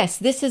yes,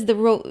 this is the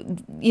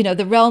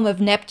realm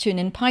of Neptune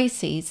and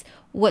Pisces.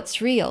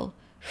 What's real?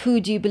 Who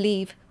do you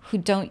believe? Who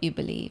don't you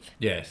believe?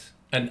 Yes,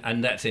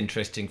 and that's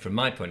interesting from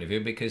my point of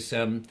view, because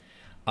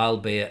I'll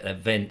be at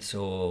events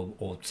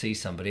or see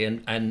somebody,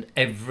 and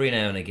every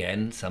now and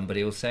again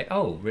somebody will say,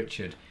 oh,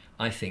 Richard,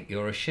 I think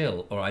you're a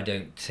shill, or I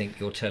don't think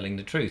you're telling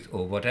the truth,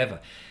 or whatever.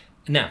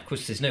 Now, of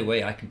course, there's no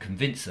way I can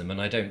convince them,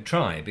 and I don't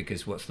try,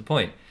 because what's the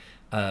point?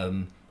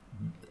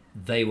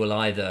 They will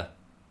either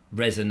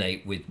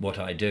resonate with what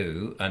I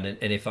do, and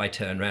if I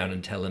turn around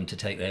and tell them to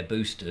take their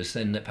boosters,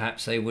 then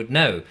perhaps they would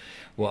know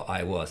what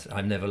I was.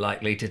 I'm never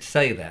likely to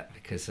say that,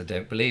 because I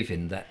don't believe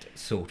in that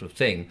sort of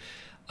thing.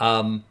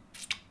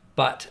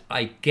 But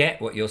I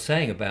get what you're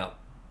saying about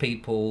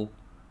people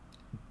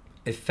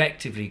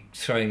effectively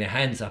throwing their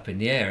hands up in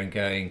the air and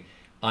going,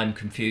 I'm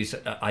confused,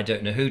 I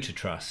don't know who to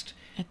trust.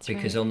 That's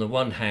because right. On the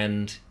one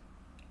hand,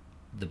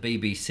 the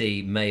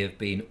BBC may have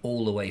been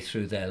all the way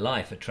through their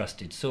life a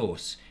trusted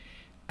source,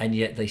 and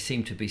yet they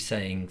seem to be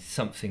saying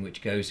something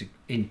which goes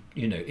in,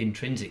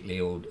 intrinsically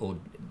or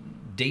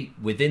deep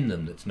within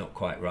them that's not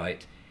quite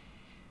right.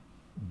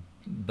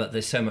 But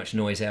there's so much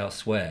noise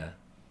elsewhere.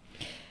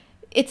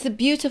 It's a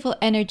beautiful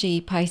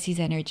energy, Pisces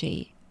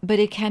energy, but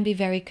it can be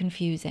very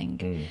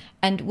confusing.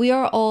 And we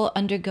are all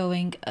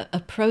undergoing a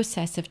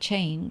process of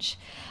change.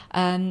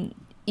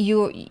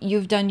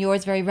 You've done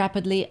yours very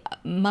rapidly.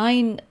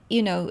 Mine,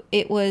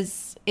 it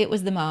was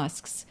the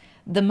masks.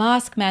 The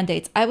mask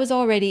mandates. I was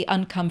already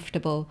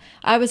uncomfortable.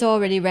 I was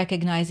already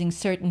recognizing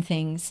certain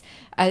things.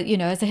 As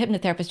a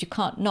hypnotherapist, you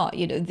can't not.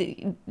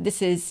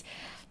 This is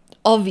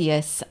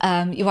obvious.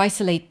 You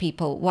isolate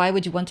people. Why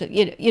would you want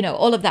to?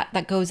 All of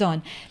that goes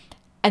on.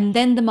 And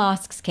then the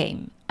masks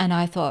came, and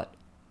I thought,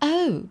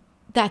 oh,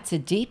 that's a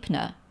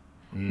deepener.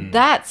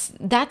 That's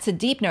a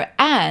deepener,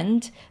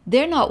 and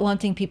they're not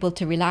wanting people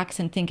to relax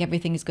and think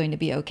everything is going to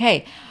be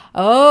okay.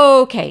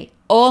 Okay,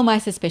 all my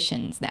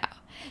suspicions now.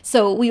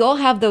 So we all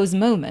have those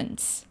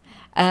moments.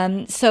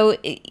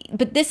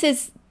 But this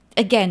is,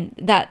 again,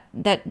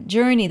 that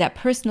journey, that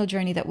personal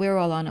journey that we're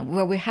all on,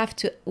 where we have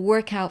to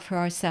work out for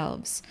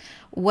ourselves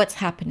what's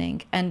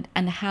happening and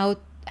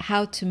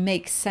how to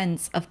make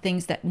sense of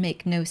things that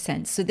make no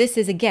sense. So this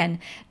is, again,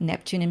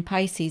 Neptune in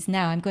Pisces.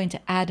 Now I'm going to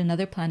add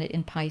another planet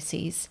in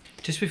Pisces.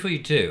 Just before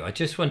you do, I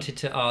just wanted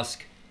to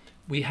ask,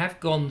 we have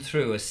gone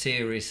through a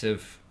series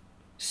of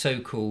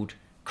so-called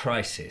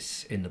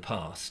crises in the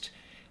past.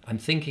 I'm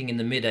thinking in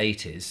the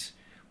mid-80s,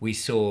 we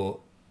saw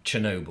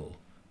Chernobyl.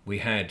 We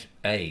had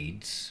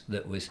AIDS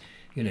that was,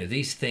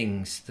 these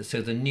things.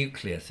 So the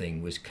nuclear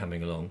thing was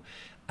coming along.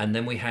 And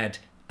then we had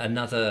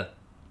another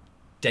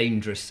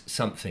dangerous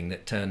something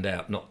that turned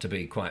out not to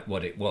be quite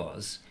what it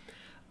was.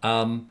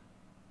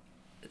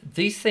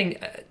 These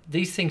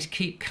things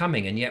keep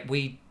coming, and yet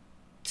we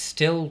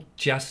still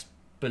just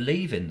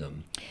believe in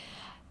them.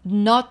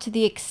 Not to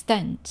the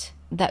extent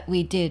that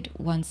we did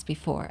once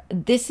before.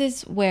 This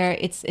is where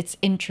it's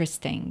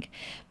interesting,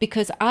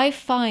 because I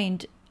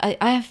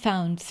have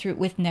found through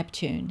with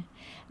Neptune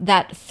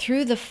that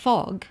through the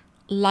fog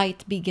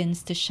light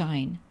begins to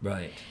shine.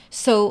 Right.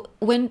 So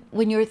when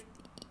you're,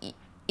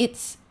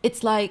 it's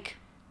like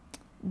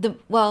the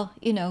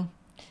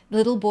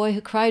little boy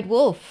who cried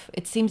wolf.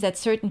 It seems that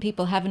certain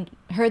people haven't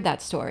heard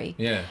that story.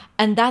 Yeah.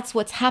 And that's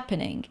what's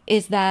happening,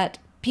 is that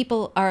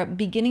people are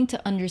beginning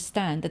to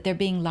understand that they're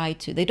being lied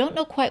to. They don't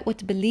know quite what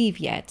to believe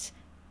yet,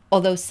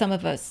 although some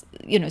of us,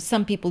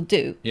 some people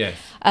do. Yes.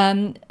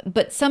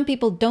 But some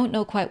people don't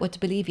know quite what to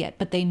believe yet,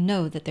 but they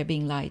know that they're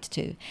being lied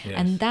to. Yes.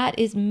 And that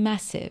is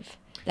massive.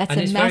 That's and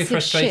a it's massive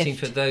very frustrating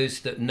shift. for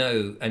those that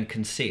know and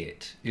can see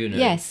it.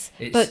 Yes,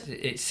 but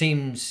it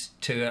seems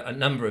to a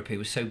number of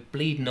people so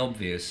bleeding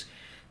obvious.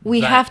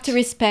 We have to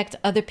respect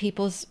other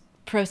people's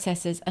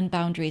processes and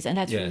boundaries, and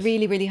that's Yes.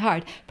 really, really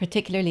hard,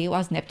 particularly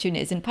whilst Neptune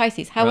is in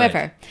Pisces.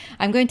 However,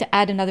 I'm going to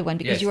add another one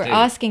because Yes, you were do.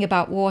 asking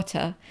about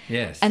water.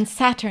 Yes. And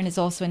Saturn is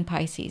also in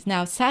Pisces.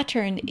 Now,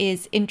 Saturn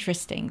is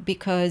interesting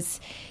because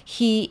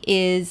he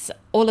is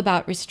all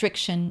about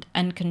restriction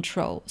and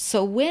control.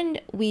 So when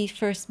we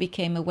first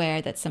became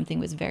aware that something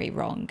was very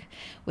wrong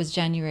was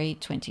January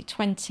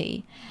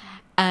 2020,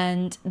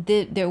 and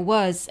there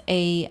was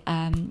a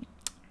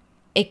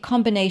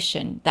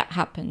combination that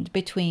happened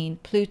between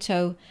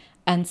Pluto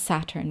and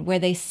Saturn, where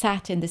they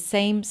sat in the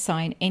same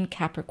sign in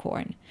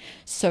Capricorn.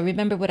 So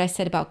remember what I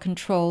said about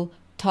control,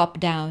 top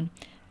down,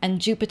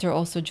 and Jupiter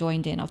also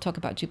joined in. I'll talk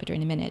about Jupiter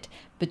in a minute,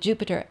 but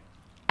Jupiter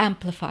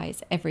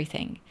amplifies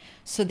everything.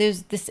 So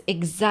there's this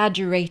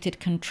exaggerated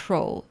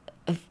control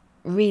of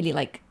really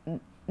like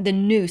the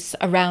noose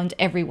around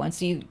everyone.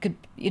 So you could,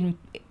 in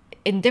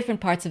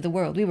different parts of the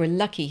world, we were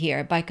lucky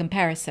here by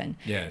comparison,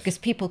 Yes. because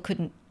people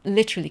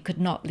literally could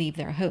not leave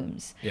their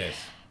homes. Yes.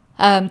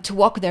 To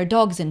walk their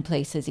dogs in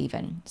places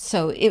even.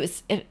 So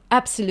it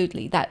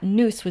absolutely, that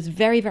noose was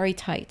very, very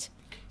tight.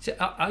 So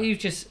are you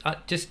just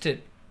to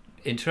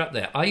interrupt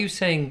there, are you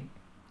saying,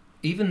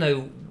 even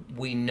though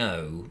we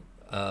know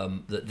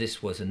that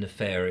this was a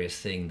nefarious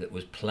thing that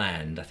was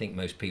planned, I think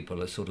most people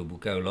will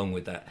go along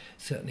with that,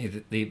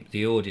 certainly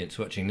the audience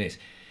watching this,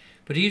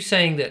 but are you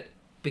saying that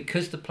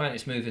because the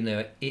planet's moving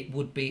there, it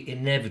would be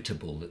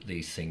inevitable that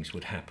these things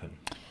would happen?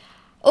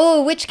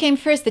 Oh, which came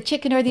first, the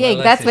chicken or the egg?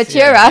 Well, That's what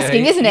you're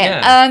asking, isn't it?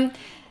 Yeah.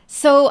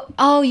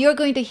 You're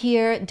going to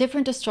hear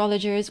different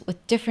astrologers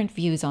with different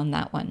views on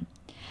that one.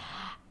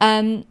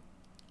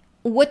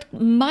 What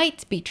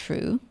might be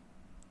true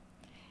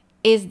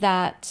is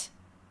that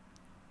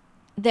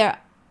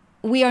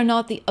we are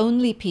not the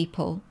only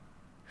people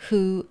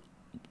who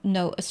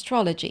know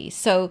astrology.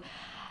 So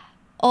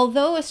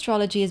although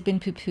astrology has been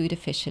poo-pooed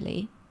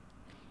officially,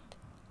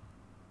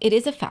 it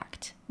is a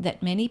fact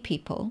that many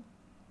people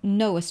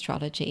know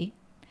astrology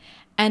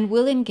and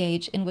will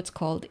engage in what's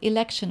called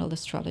electional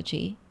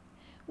astrology,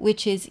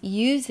 which is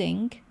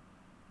using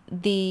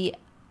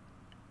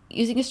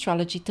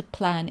astrology to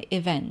plan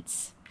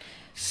events.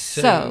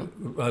 So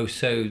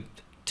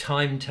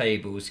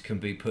timetables can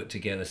be put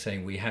together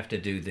saying we have to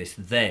do this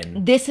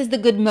then. This is the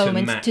good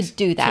moment to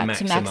do that,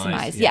 to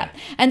maximize. Yeah.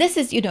 And this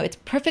is, it's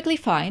perfectly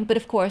fine, but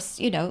of course,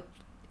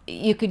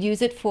 you could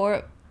use it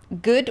for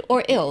good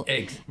or ill.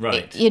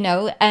 Right.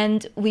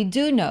 And we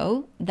do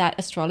know that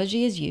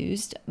astrology is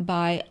used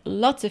by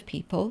lots of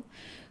people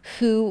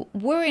who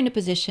were in a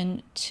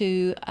position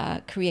to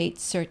create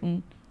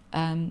certain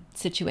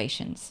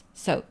situations.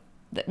 So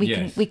that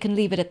we can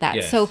leave it at that.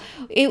 Yes.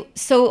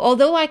 So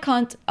although I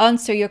can't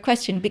answer your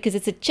question because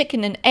it's a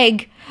chicken and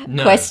egg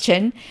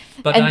question,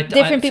 but and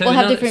different people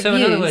have different views.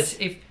 So in other words,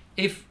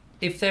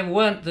 if there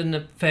weren't the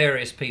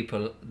nefarious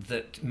people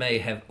that may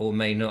have or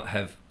may not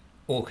have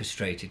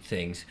orchestrated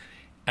things,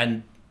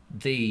 and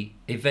the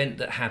event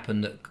that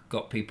happened that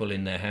got people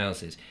in their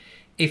houses,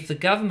 if the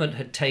government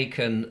had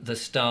taken the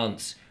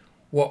stance,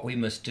 what we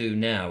must do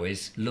now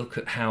is look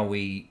at how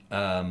we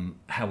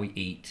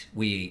eat.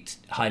 We eat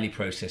highly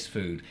processed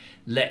food.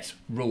 Let's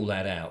rule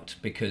that out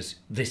because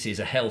this is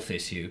a health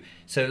issue.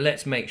 So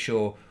let's make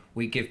sure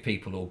we give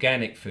people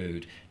organic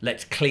food.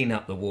 Let's clean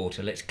up the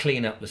water. Let's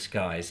clean up the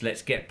skies.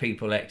 Let's get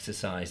people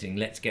exercising.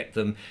 Let's get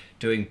them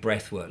doing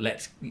breath work.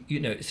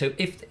 So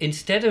if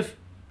instead of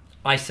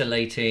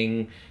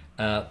isolating,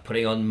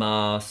 putting on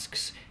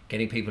masks,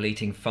 getting people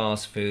eating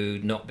fast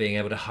food, not being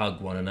able to hug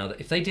one another,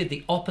 if they did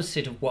the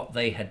opposite of what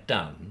they had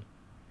done,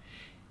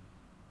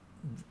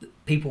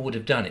 people would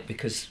have done it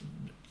because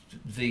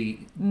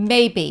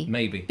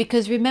maybe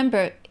because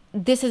remember,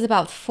 this is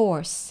about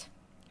force,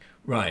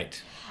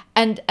 right?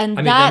 And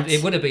that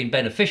it would have been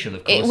beneficial,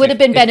 of course. It would have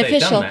been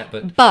beneficial,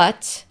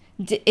 but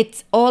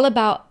it's all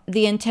about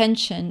the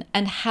intention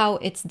and how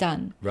it's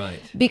done, right?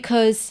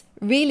 Because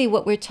really,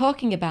 what we're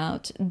talking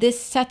about,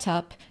 this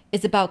setup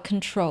is about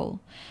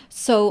control.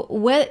 So,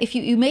 if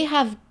you may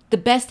have the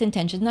best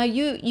intentions. Now,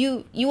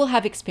 you will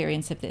have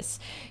experience of this.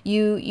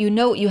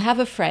 You have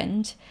a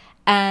friend,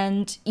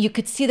 and you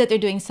could see that they're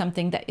doing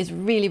something that is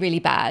really, really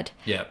bad.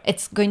 Yeah.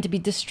 It's going to be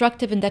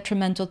destructive and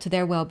detrimental to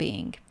their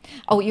well-being.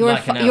 Oh, you're an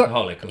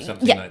alcoholic or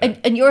something like that.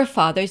 And you're a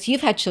father, so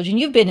you've had children.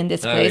 You've been in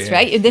this place, yes,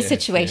 right? In this yes,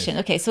 situation.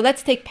 Yes. Okay, so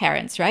let's take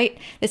parents, right?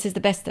 This is the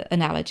best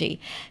analogy.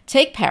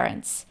 Take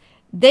parents.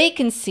 They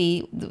can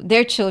see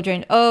their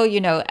children,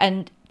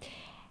 and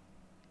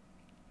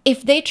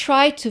if they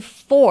try to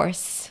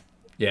force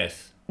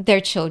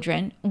their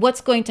children,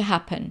 what's going to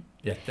happen?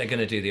 Yeah, they're going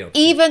to do the opposite.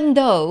 Even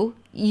though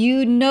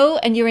you know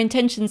and your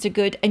intentions are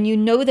good and you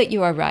know that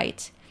you are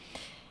right.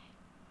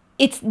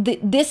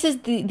 This is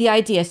the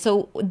idea.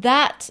 So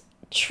that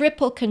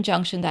triple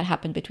conjunction that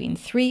happened between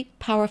three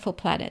powerful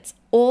planets,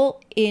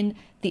 all in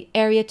the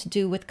area to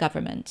do with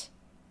government.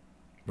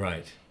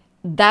 Right.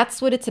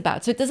 That's what it's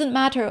about. So it doesn't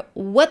matter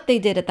what they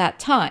did at that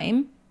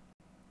time.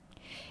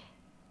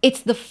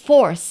 It's the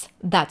force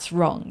that's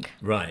wrong.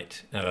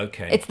 Right. Oh,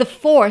 okay. It's the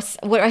force,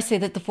 where I say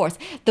that the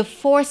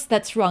force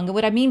that's wrong. And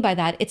what I mean by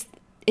that, it's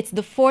it's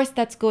the force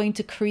that's going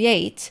to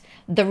create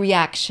the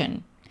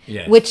reaction,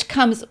 Yes. which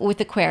comes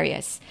with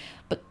Aquarius.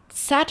 But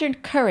Saturn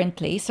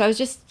currently, so I was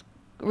just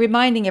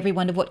reminding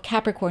everyone of what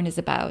Capricorn is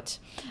about.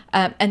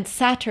 And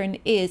Saturn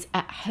is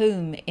at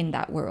home in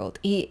that world.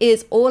 He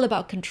is all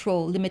about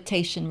control,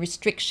 limitation,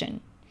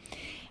 restriction.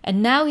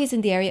 And now he's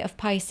in the area of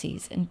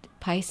Pisces. And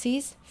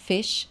Pisces,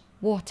 fish,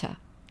 water.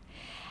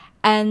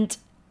 And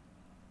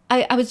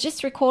I was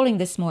just recalling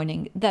this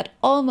morning that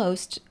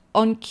almost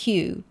on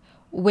cue,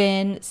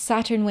 when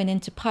Saturn went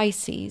into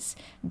Pisces,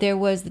 there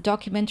was the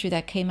documentary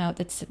that came out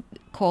that's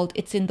called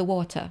It's in the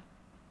Water.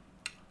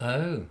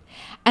 Oh.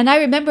 And I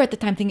remember at the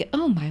time thinking,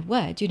 oh my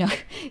word,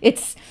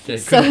 it's They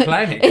couldn't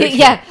plan it, could they?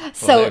 yeah.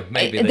 So Although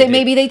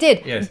maybe they did.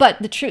 Yes. Yes.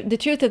 But the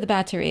truth of the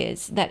matter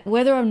is that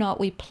whether or not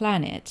we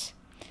plan it,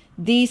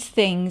 these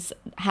things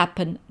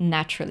happen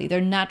naturally.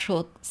 They're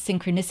natural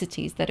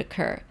synchronicities that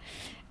occur.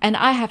 And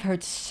I have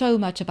heard so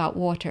much about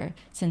water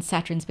since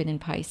Saturn's been in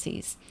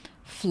Pisces.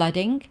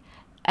 Flooding.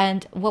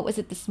 And what was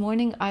it this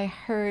morning? I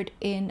heard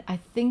I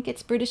think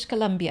it's British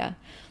Columbia.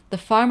 The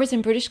farmers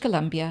in British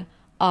Columbia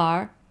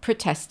are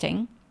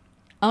protesting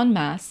en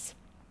masse.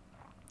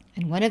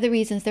 And one of the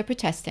reasons they're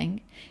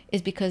protesting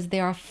is because they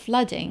are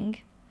flooding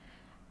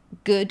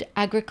good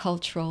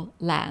agricultural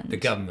land. The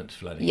government's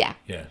flooding. Yeah.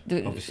 Yeah.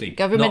 The Obviously,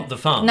 government, not the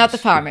farmers. Not the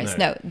farmers,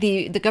 No. no.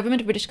 The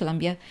government of British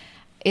Columbia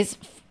is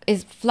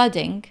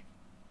flooding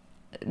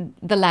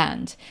the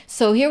land.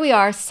 So here we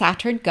are,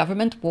 Saturn,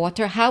 government,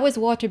 water. How is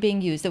water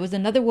being used? There was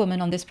another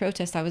woman on this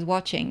protest I was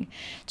watching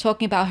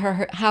talking about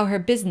how her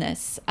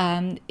business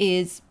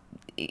is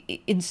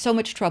in so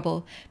much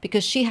trouble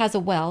because she has a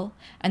well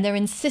and they're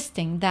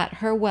insisting that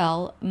her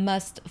well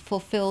must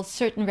fulfill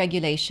certain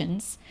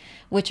regulations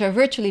which are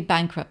virtually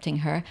bankrupting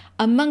her,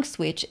 amongst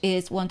which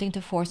is wanting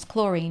to force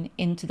chlorine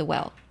into the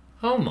well.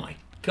 Oh my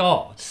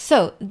God.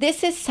 So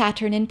this is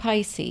Saturn in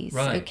Pisces,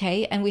 Right.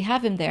 okay? And we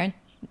have him there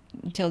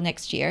until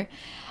next year.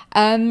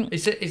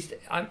 Is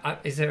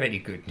there any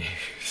good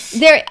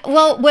news?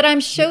 Well, what I'm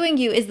showing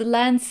you is the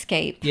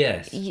landscape.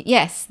 Yes.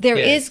 Yes, there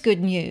Yes. is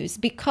good news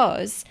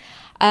because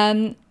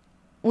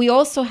we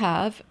also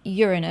have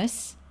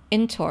Uranus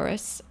in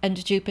Taurus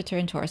and Jupiter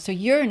in Taurus. So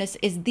Uranus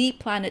is the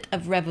planet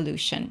of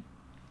revolution.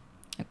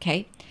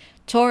 Okay?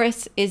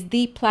 Taurus is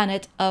the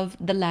planet of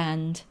the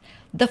land,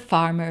 the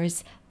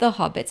farmers, the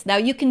hobbits. Now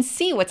you can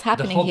see what's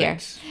happening here.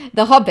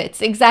 The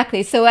hobbits,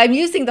 exactly. So I'm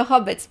using the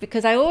hobbits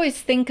because I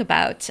always think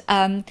about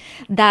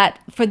that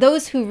for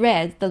those who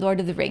read The Lord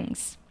of the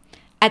Rings,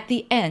 at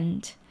the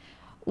end,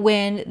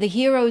 when the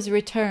heroes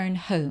return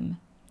home,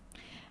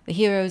 the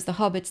heroes, the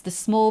hobbits, the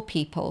small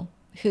people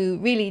who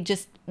really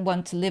just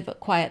want to live a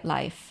quiet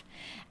life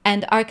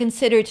and are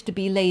considered to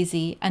be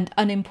lazy and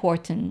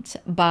unimportant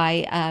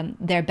by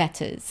their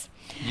betters.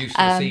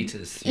 Useless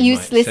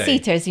eaters.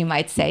 Eaters, you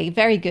might say.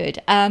 Very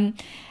good.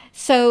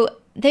 So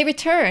they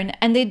return,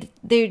 and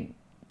the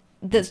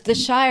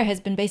Shire has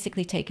been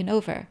basically taken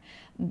over.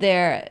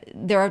 There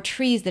are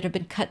trees that have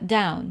been cut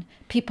down.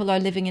 People are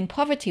living in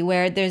poverty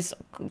where there's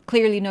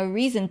clearly no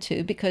reason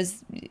to,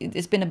 because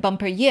it's been a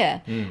bumper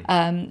year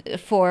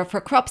for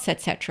crops,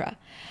 etc.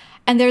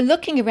 And they're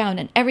looking around,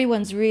 and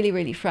everyone's really,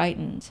 really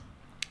frightened.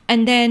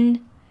 And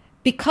then,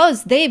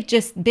 because they've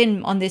just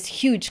been on this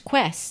huge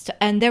quest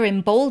and they're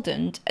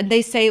emboldened, and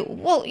they say,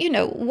 well,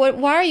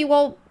 why are you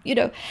all,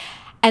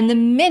 and the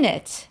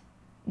minute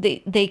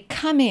they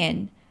come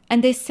in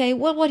and they say,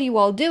 well, what are you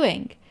all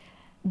doing?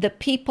 The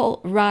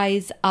people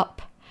rise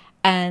up,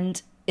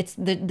 and it's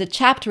the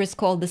chapter is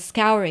called The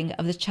Scouring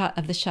of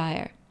the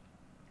Shire.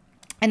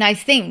 And I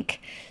think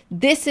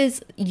this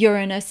is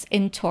Uranus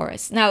in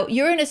Taurus. Now,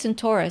 Uranus in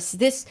Taurus,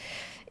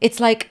 it's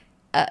like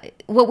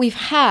what we've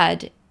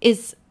had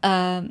is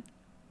an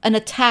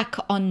attack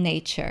on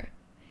nature.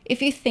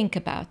 If you think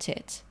about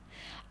it,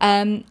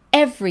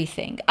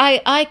 everything.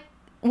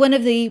 One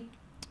of the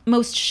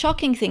most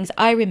shocking things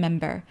I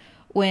remember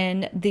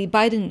when the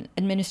Biden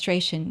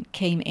administration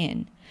came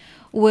in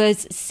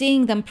was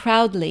seeing them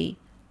proudly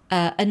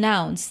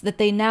announce that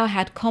they now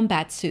had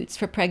combat suits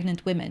for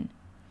pregnant women.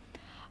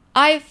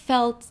 I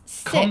felt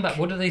sick. Combat?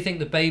 What do they think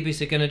the babies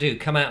are going to do?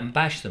 Come out and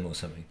bash them or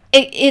something?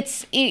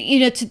 It's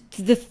to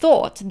the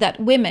thought that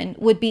women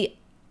would be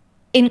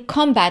in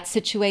combat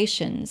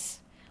situations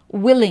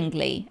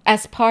willingly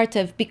as part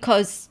of,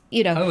 because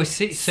Oh, I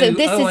see.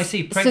 I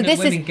see. Pregnant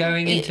women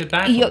going into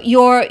battle.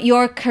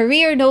 Your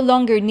career no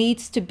longer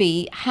needs to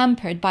be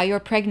hampered by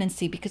your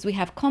pregnancy because we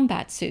have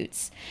combat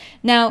suits.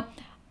 Now,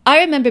 I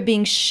remember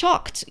being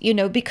shocked,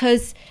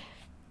 because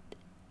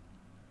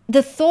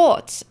the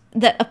thought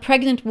that a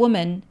pregnant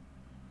woman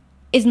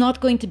is not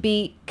going to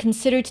be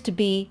considered to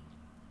be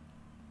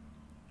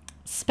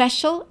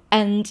special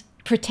and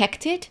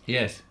protected.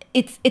 Yes.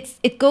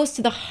 It goes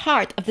to the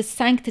heart of the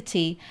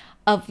sanctity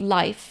of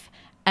life.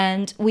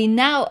 And we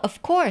now,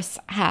 of course,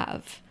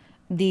 have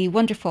the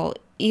wonderful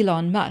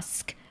Elon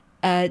Musk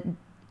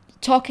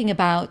talking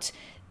about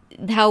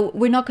how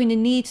we're not going to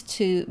need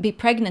to be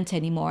pregnant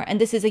anymore.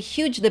 And this is a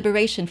huge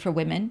liberation for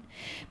women,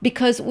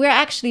 because we're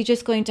actually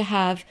just going to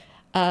have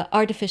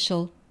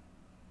artificial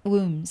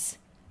wombs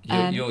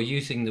You're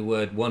using the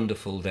word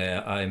wonderful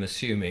there, I'm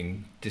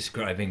assuming,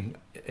 describing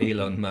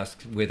Elon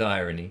Musk with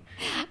irony.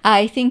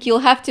 I think you'll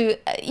have to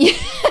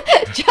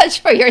judge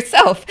for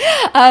yourself.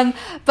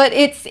 But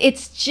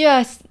it's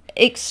just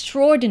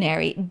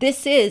extraordinary.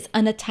 This is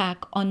an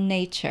attack on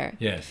nature.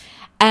 Yes.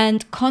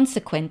 And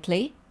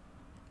consequently,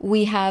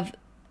 we have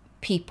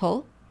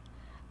people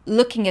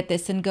looking at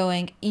this and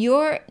going,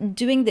 you're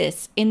doing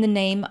this in the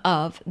name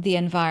of the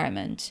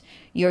environment.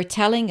 You're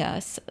telling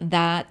us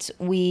that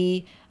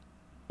we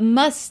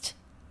must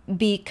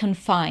be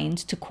confined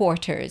to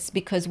quarters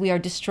because we are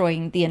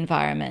destroying the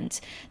environment,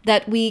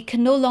 that we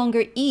can no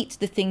longer eat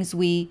the things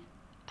we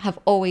have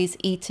always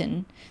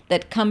eaten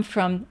that come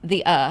from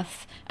the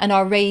earth and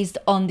are raised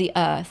on the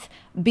earth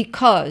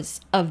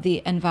because of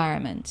the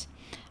environment.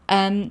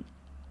 And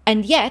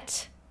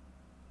yet,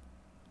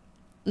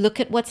 look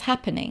at what's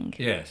happening.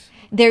 Yes.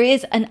 There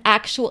is an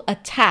actual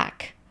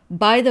attack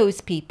by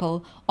those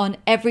people on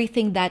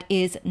everything that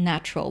is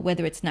natural,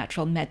 whether it's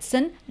natural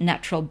medicine,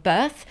 natural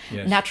birth,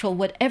 yes, natural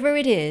whatever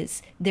it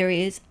is, there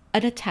is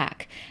an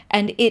attack.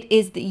 And it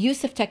is the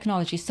use of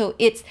technology. So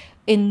it's,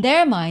 in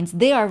their minds,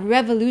 they are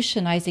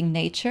revolutionizing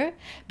nature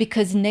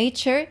because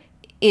nature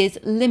is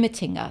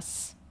limiting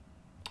us.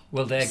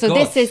 Well, they're so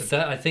gods. This is,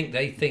 I think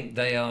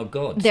they are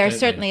gods. They're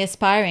certainly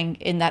aspiring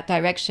in that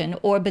direction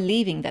or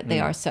believing that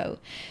they are so.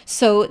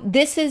 So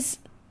this is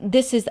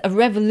a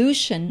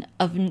revolution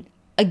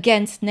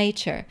against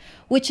nature,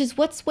 which is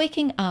what's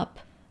waking up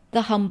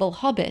the humble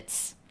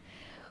hobbits,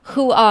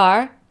 who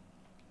are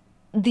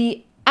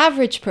the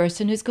average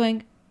person who's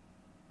going,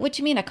 what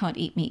do you mean I can't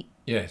eat meat?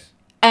 Yes.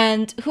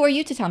 And who are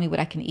you to tell me what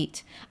I can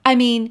eat? I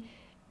mean,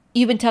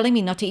 you've been telling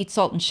me not to eat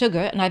salt and sugar,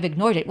 and I've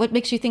ignored it. What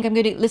makes you think I'm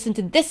going to listen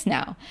to this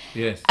now?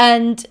 Yes.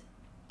 And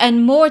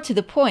more to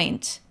the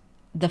point,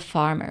 the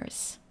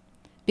farmers.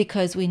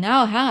 Because we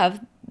now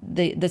have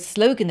the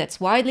slogan that's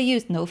widely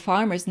used, no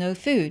farmers, no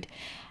food.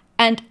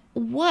 And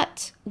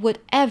what would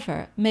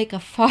ever make a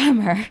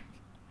farmer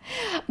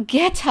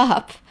get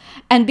up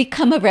and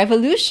become a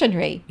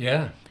revolutionary?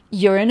 Yeah.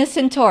 Uranus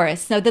in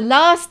Taurus. Now, the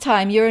last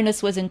time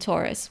Uranus was in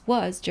Taurus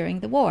was during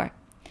the war.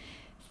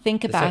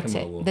 Think about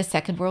it. The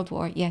Second World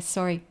War. Yes,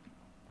 sorry.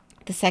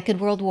 The Second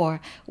World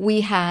War.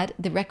 We had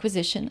the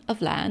requisition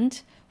of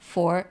land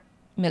for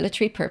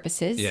military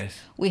purposes. Yes.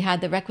 We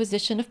had the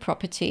requisition of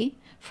property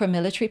for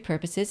military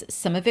purposes.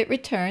 Some of it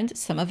returned,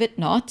 some of it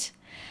not.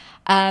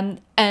 And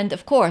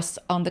of course,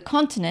 on the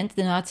continent,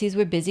 the Nazis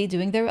were busy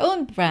doing their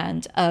own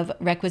brand of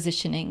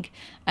requisitioning.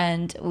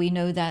 And we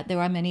know that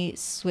there are many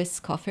Swiss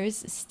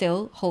coffers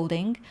still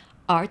holding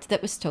art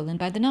that was stolen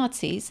by the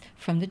Nazis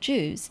from the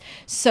Jews.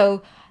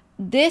 So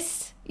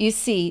this, you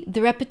see,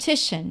 the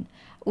repetition.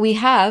 We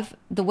have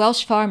the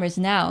Welsh farmers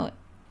now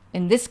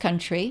in this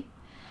country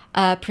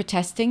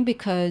protesting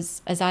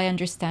because, as I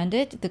understand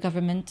it,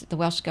 the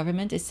Welsh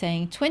government is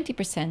saying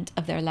 20%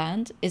 of their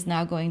land is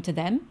now going to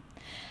them.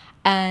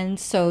 And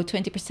so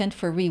 20%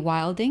 for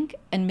rewilding,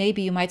 and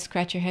maybe you might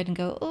scratch your head and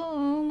go,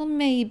 oh, well,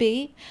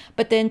 maybe.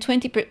 But then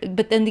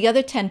the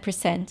other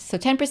 10%, so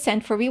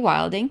 10% for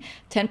rewilding,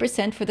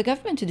 10% for the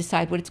government to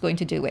decide what it's going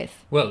to do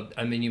with. Well,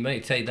 I mean, you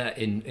may say that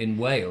in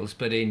Wales,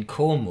 but in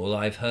Cornwall,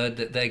 I've heard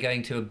that they're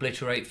going to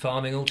obliterate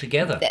farming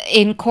altogether.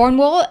 In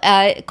Cornwall,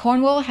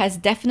 Cornwall has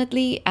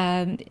definitely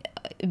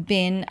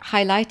been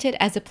highlighted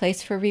as a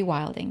place for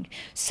rewilding.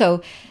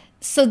 So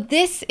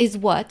this is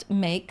what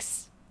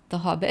makes the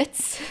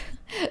hobbits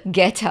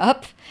get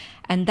up,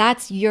 and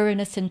that's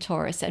Uranus in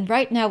Taurus. And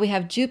right now we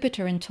have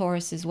Jupiter in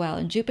Taurus as well,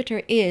 and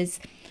Jupiter is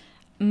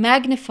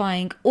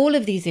magnifying all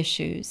of these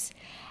issues,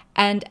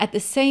 and at the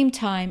same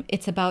time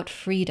it's about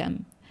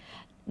freedom.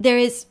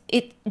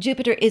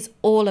 Jupiter is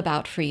all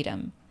about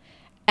freedom,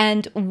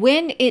 and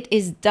when it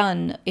is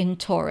done in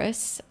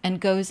Taurus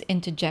and goes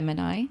into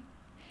Gemini,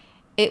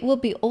 it will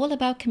be all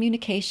about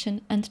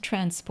communication and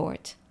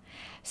transport.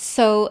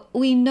 So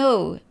we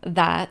know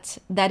that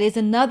is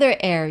another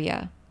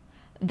area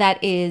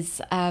that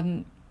is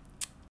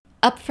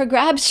up for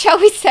grabs, shall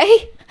we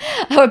say,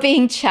 or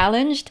being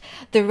challenged,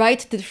 the right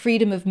to the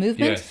freedom of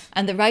movement, yes,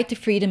 and the right to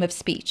freedom of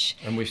speech.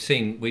 And we've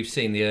seen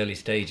the early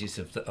stages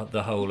of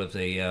the whole of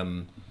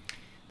the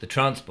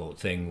transport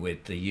thing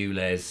with the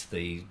ULEZ,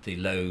 the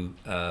low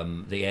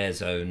the air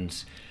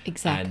zones,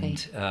 exactly,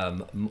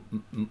 and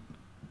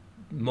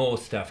more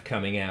stuff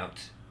coming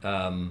out.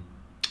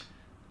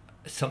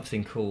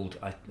 Something called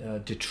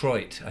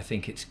Detroit, I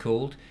think it's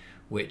called,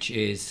 which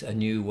is a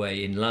new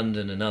way in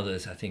London and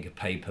others, I think a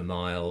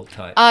pay-per-mile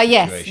type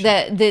situation.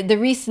 Yes, the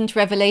recent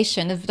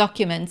revelation of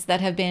documents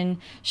that have been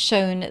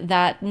shown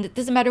that it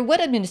doesn't matter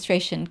what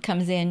administration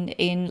comes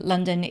in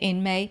London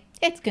in May,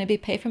 it's going to be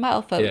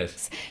pay-per-mile, folks.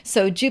 Yes.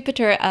 So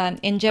Jupiter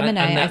in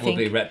Gemini, and that I think,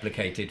 will be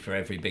replicated for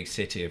every big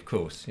city, of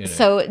course. You know.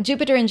 So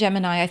Jupiter in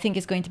Gemini, I think,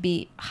 is going to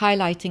be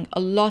highlighting a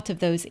lot of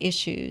those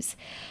issues.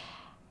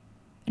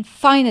 And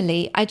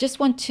finally, I just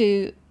want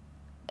to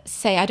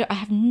say, I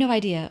have no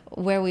idea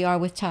where we are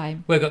with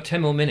time. We've got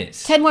 10 more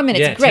minutes. 10 more minutes,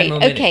 yeah, great. 10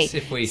 more okay. Minutes,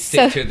 if we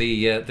stick to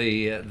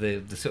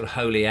the sort of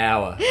holy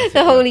hour.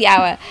 The holy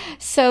hour.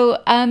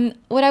 So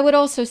what I would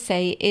also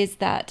say is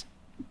that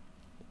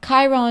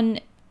Chiron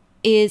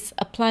is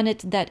a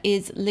planet that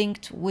is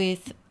linked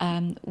with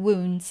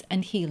wounds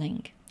and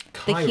healing.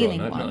 Chiron, the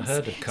healing I've ones. not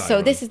heard of Chiron.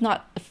 So this is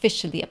not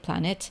officially a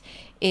planet.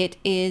 It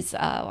is,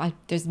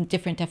 there's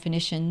different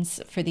definitions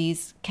for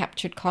these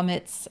captured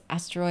comets,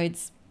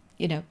 asteroids,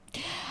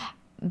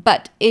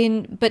 But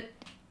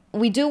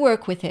we do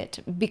work with it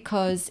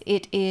because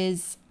it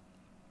is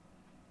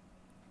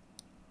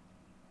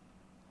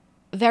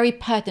very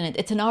pertinent.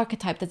 It's an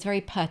archetype that's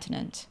very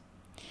pertinent.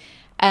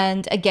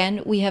 And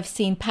again, we have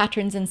seen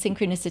patterns and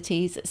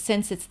synchronicities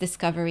since its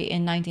discovery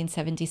in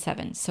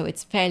 1977. So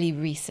it's fairly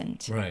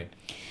recent. Right.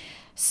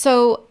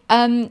 So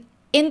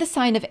in the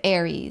sign of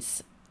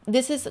Aries,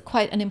 this is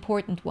quite an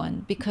important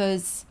one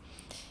because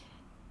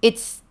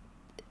its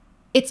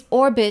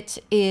orbit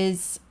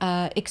is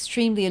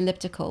extremely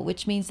elliptical,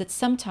 which means that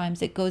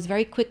sometimes it goes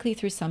very quickly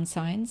through some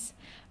signs,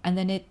 and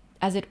then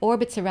as it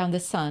orbits around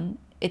the sun,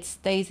 it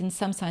stays in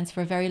some signs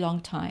for a very long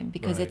time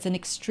because Right. it's an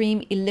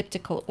extreme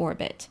elliptical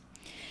orbit.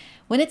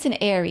 When it's in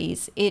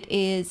Aries, it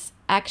is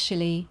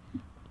actually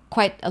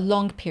quite a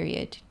long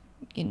period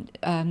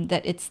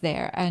that it's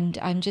there. And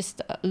I'm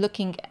just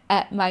looking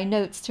at my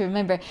notes to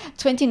remember.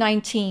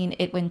 2019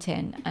 it went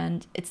in,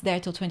 and it's there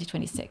till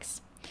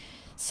 2026.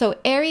 So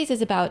Aries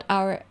is about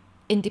our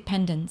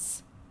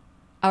independence,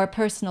 our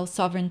personal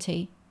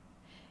sovereignty.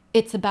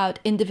 It's about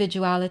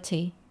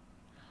individuality,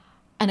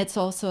 and it's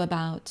also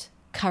about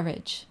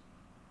courage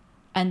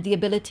and the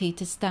ability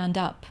to stand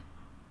up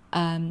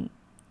and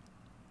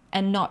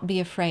not be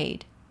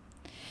afraid.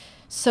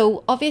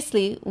 So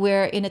obviously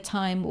we're in a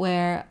time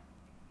where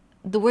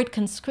the word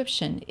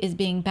conscription is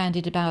being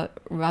bandied about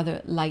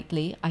rather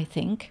lightly, I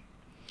think,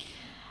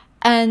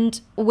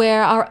 and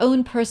where our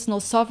own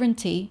personal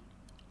sovereignty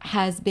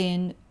has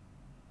been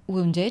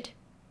wounded,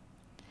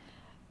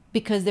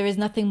 because there is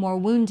nothing more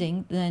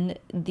wounding than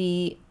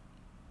the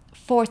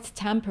forced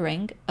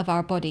tampering of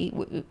our bodies,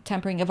 Yes.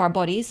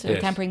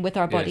 tampering with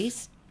our Yes.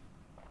 bodies.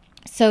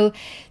 So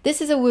this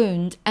is a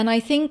wound, and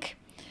I think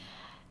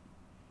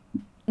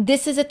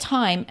this is a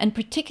time, and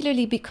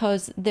particularly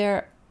because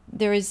there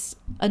is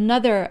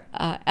another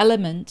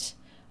element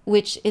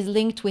which is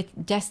linked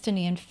with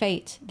destiny and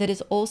fate that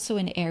is also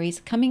in Aries,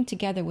 coming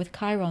together with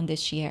Chiron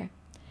this year.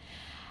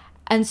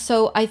 And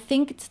so I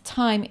think it's a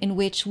time in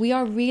which we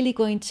are really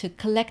going to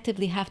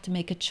collectively have to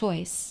make a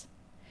choice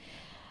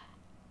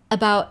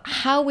about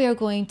how we are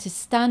going to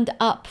stand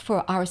up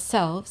for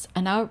ourselves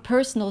and our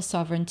personal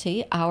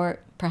sovereignty, our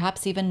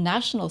perhaps even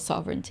national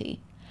sovereignty,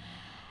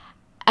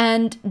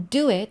 and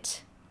do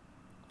it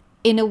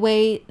in a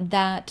way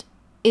that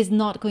is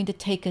not going to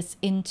take us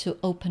into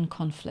open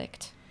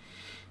conflict.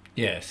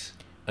 Yes.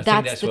 I That's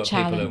think that's the what people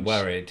are challenge.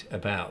 worried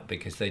about,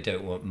 because they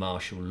don't want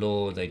martial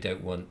law, they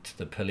don't want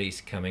the police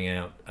coming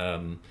out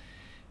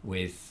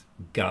with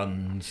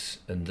guns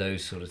and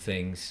those sort of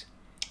things.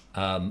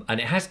 And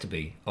it has to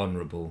be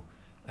honourable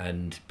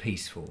and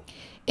peaceful.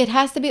 It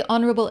has to be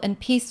honorable and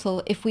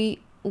peaceful if we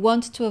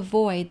want to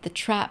avoid the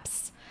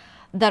traps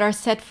that are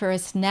set for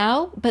us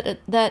now, but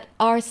that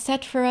are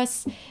set for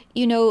us,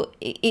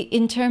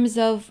 in terms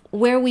of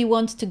where we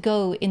want to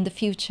go in the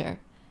future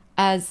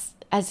as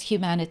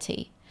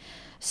humanity.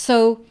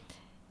 So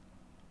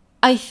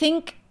I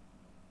think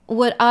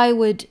what I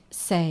would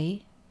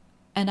say,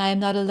 and I am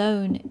not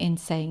alone in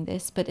saying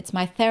this, but it's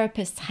my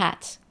therapist's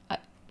hat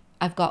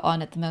I've got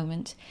on at the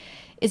moment,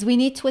 is we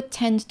need to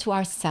attend to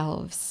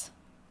ourselves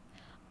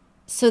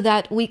so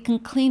that we can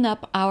clean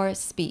up our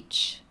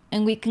speech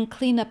and we can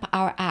clean up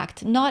our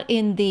act, not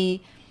in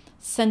the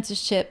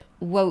censorship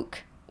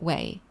woke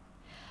way,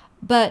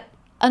 but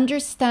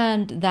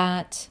understand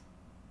that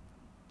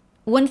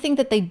one thing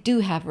that they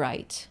do have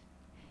right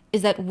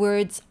is that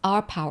words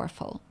are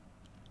powerful,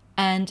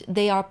 and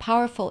they are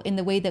powerful in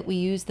the way that we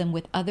use them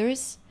with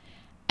others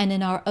and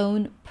in our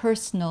own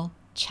personal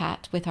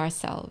chat with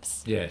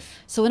ourselves. Yes.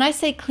 So when I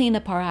say clean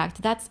up our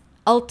act, that's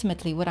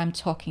ultimately what I'm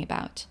talking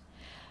about.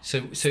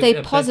 So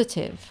Stay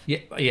positive.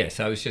 Yes,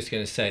 I was just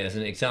going to say, as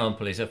an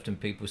example, is often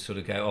people sort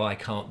of go, "Oh, I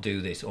can't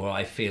do this," or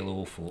 "I feel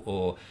awful,"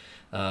 or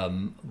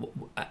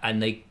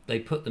and they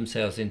put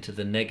themselves into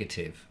the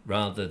negative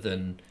rather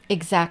than...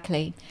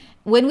 Exactly.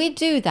 When we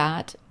do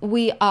that,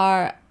 we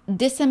are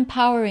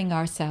disempowering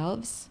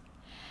ourselves,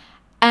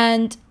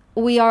 and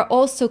we are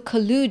also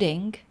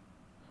colluding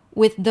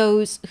with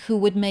those who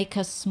would make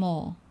us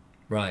small.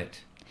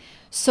 Right.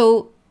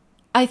 So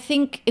I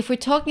think if we're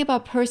talking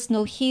about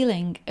personal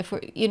healing, if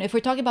we're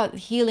talking about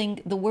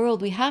healing the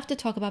world, we have to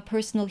talk about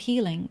personal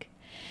healing.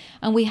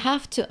 And we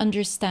have to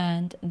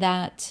understand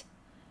that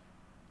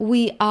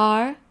we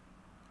are,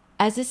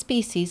 as a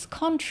species,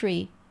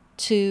 contrary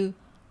to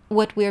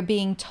what we're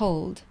being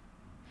told,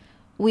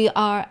 we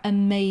are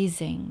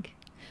amazing.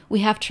 We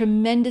have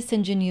tremendous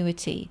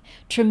ingenuity,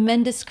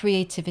 tremendous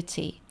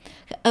creativity,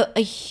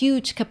 a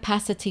huge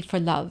capacity for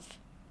love.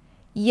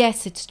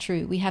 Yes, it's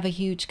true. We have a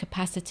huge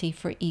capacity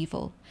for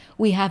evil.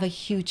 We have a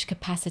huge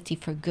capacity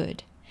for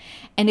good.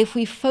 And if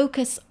we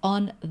focus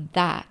on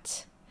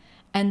that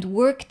and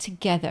work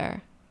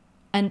together,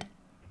 and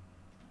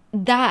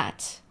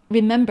that,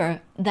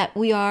 remember that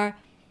we are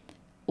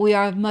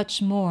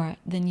much more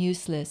than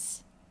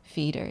useless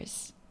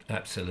feeders.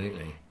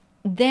 Absolutely.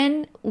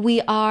 Then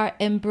we are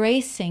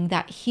embracing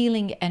that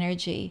healing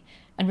energy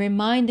and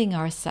reminding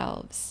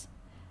ourselves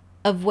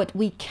of what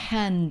we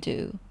can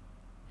do.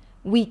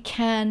 We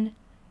can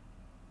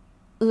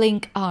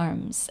link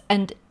arms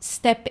and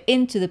step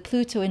into the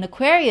Pluto in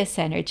Aquarius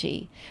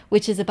energy,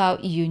 which is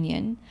about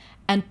union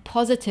and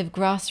positive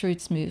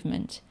grassroots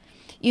movement.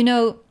 You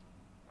know,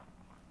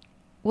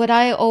 what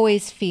I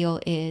always feel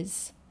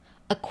is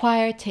a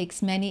choir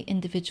takes many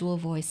individual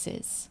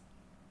voices.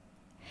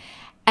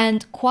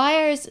 And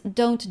choirs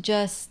don't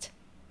just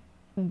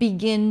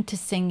begin to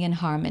sing in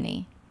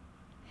harmony.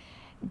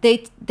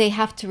 They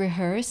have to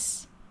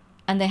rehearse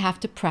and they have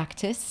to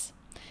practice,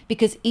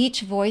 because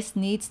each voice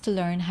needs to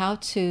learn how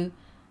to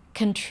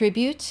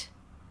contribute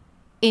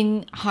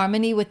in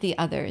harmony with the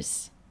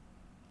others.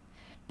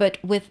 But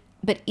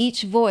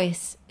each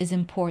voice is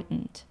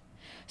important.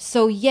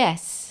 So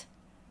yes,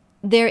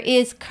 there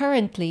is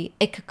currently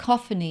a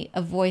cacophony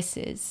of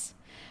voices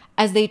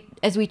as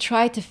we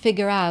try to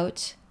figure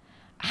out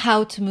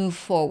how to move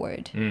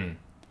forward.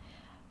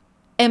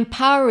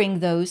 Empowering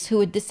those who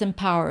would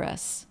disempower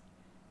us.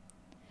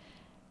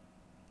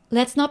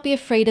 Let's not be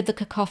afraid of the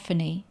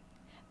cacophony,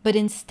 but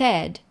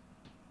instead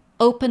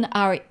open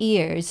our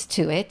ears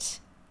to it,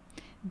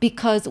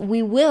 because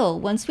we will,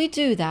 once we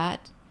do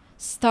that,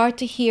 start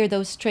to hear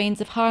those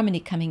strains of harmony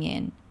coming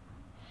in,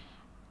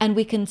 and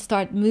we can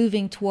start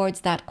moving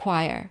towards that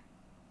choir.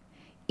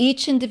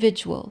 Each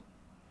individual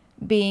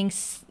being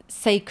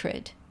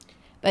sacred,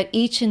 but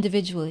each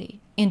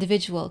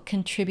individual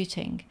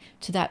contributing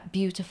to that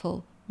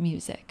beautiful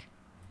music.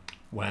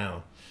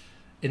 Wow.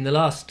 In the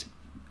last,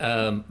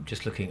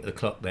 just looking at the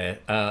clock there,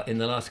 in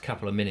the last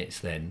couple of minutes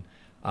then,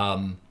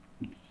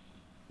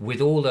 with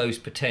all those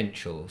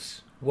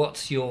potentials,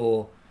 what's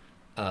your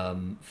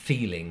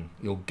feeling,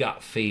 your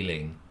gut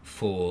feeling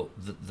for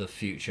the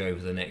future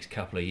over the next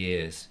couple of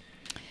years?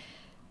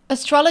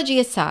 Astrology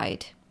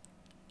aside,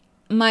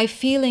 my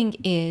feeling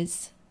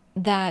is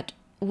that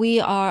we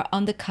are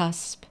on the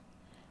cusp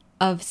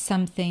of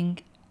something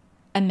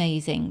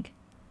amazing.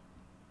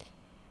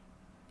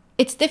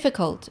 It's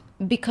difficult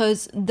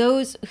because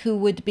those who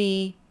would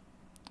be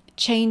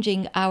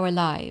changing our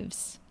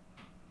lives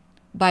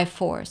by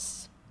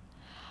force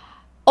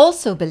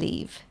also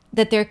believe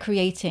that they're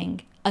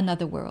creating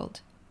another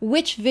world.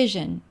 Which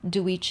vision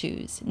do we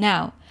choose?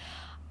 Now,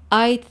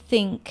 I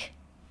think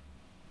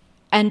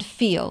and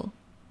feel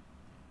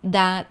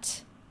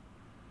that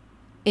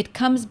it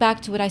comes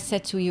back to what I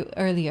said to you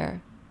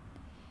earlier.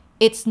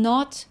 It's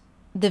not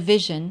the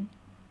vision,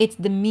 it's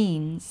the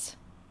means.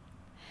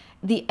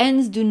 The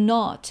ends do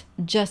not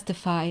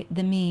justify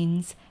the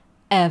means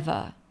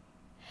ever.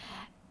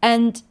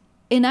 And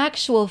in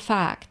actual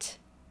fact,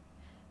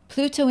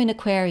 Pluto in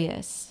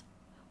Aquarius,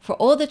 for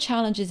all the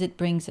challenges it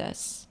brings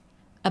us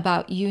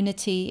about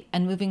unity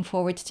and moving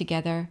forward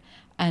together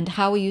and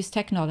how we use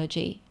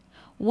technology,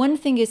 one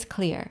thing is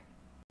clear.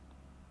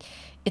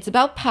 It's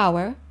about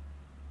power,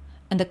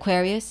 and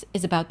Aquarius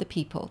is about the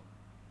people.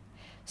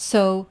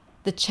 So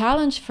the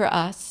challenge for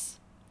us,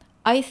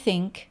 I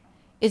think,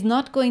 is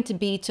not going to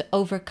be to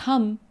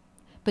overcome,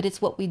 but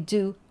it's what we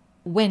do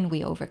when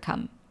we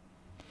overcome.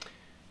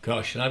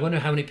 Gosh, and I wonder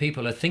how many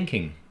people are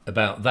thinking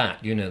about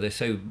that. You know, they're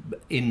so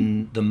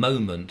in the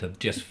moment of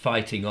just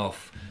fighting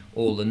off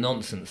all the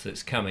nonsense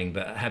that's coming,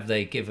 but have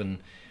they given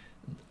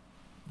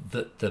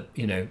the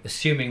you know,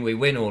 assuming we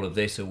win all of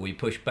this or we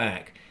push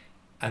back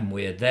and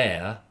we're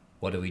there,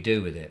 what do we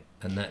do with it?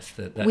 And that's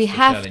the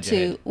challenge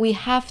ahead. We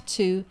have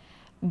to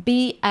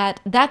be at,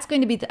 that's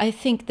going to be, I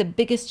think, the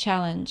biggest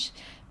challenge,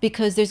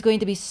 because there's going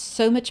to be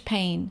so much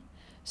pain,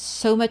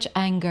 so much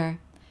anger,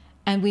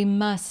 and we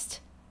must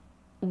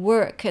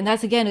work. And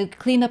that's, again, to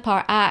clean up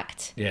our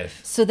act. Yes.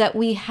 So that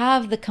we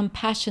have the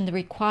compassion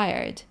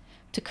required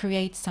to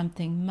create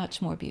something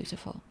much more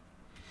beautiful.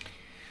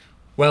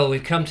 Well,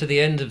 we've come to the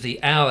end of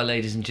the hour,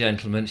 ladies and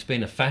gentlemen. It's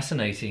been a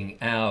fascinating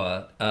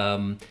hour.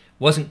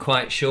 Wasn't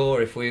quite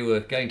sure if we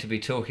were going to be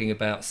talking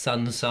about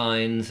sun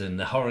signs and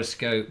the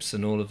horoscopes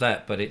and all of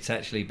that, but it's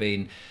actually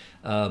been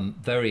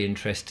very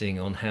interesting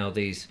on how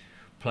these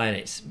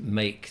planets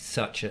make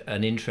such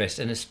an interest,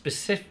 and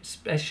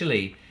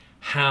especially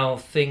how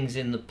things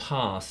in the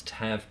past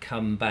have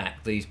come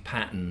back, these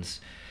patterns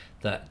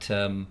that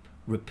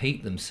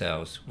repeat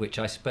themselves, which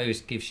I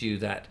suppose gives you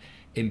that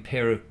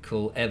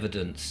empirical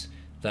evidence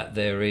that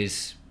there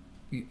is,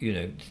 you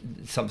know,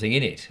 something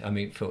in it. I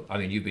mean,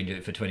 you've been doing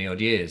it for 20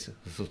 odd years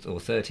or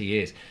 30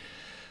 years.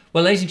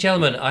 Well, ladies and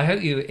gentlemen, I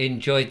hope you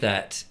enjoyed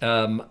that.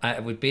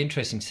 It would be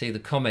interesting to see the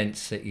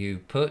comments that you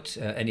put.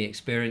 Any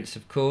experience,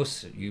 of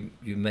course. You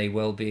may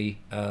well be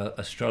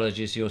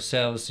astrologers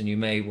yourselves, and you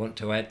may want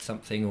to add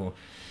something or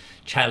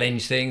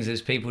challenge things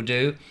as people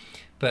do.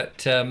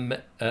 But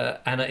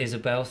Anna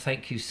Isabel,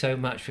 thank you so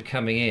much for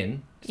coming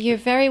in. You're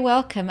very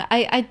welcome.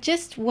 I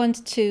just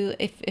want to,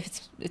 if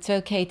it's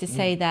okay to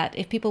say that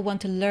if people want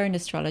to learn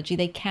astrology,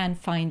 they can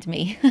find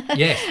me.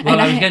 Yes.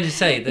 Well, I was going to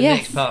say the yes.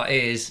 next part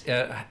is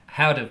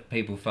how do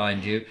people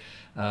find you?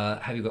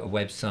 Have you got a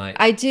website?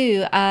 I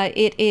do.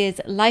 It is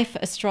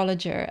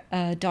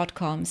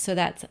lifeastrologer.com. So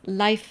that's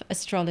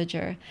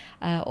lifeastrologer,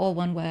 all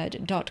one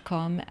word,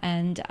 .com.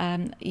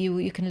 And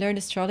you can learn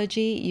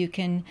astrology. You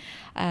can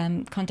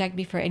contact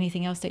me for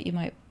anything else that you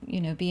might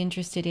be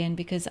interested in,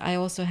 because I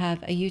also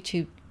have a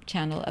YouTube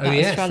channel about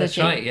astrology. That's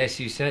right. Yes,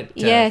 you said.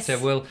 Yes. So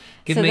we'll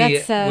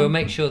we'll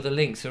make sure the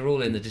links are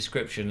all in the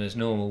description as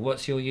normal.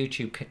 What's your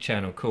YouTube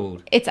channel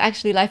called? It's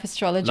actually Life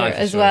Astrologer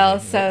as well.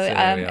 So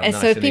and nice,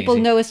 so if people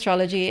know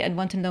astrology and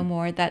want to know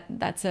more,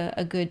 that's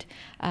a good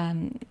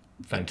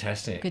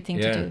fantastic good thing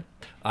to do.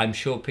 I'm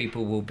sure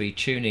people will be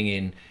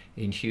tuning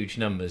in huge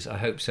numbers. I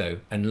hope so,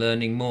 and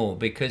learning more,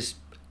 because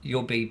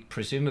you'll be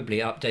presumably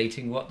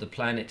updating what the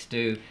planets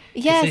do.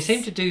 Yes, they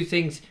seem to do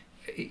things.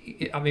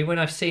 I mean, when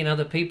I've seen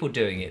other people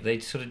doing it, they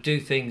sort of do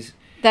things.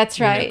 That's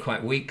right.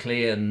 Quite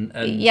weekly, and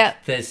yeah.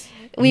 There's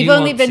we've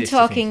only been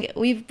talking.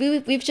 We've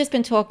just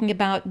been talking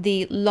about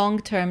the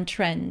long-term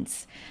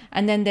trends,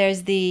 and then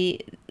there's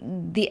the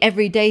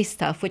everyday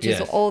stuff, which is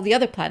all the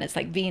other planets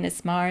like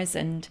Venus, Mars,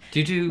 and.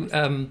 Do you do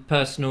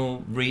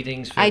personal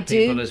readings for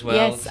people as well?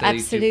 Yes, so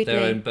absolutely. You do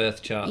their own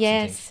birth charts.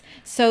 Yes. And things.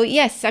 So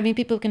yes, I mean,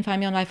 people can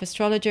find me on Life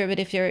Astrologer, but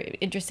if you're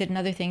interested in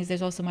other things,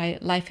 there's also my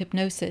Life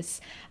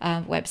Hypnosis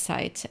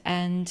website.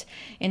 And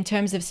in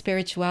terms of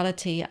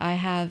spirituality, I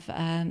have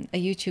a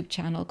YouTube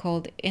channel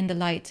called In the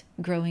Light,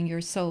 Growing Your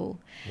Soul.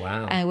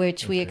 Wow.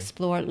 Which we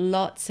explore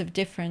lots of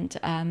different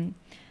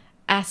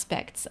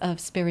aspects of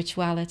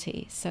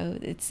spirituality. So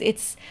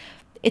it's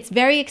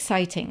very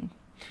exciting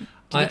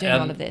to be doing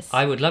all of this.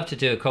 I would love to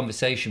do a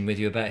conversation with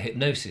you about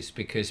hypnosis,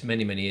 because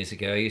many years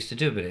ago I used to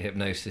do a bit of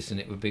hypnosis,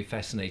 and it would be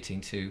fascinating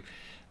to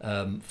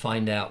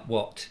find out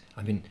what,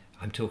 I mean,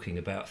 I'm talking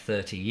about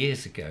 30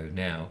 years ago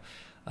now,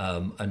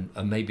 and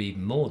maybe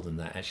even more than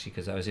that, actually,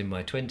 because I was in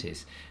my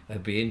 20s.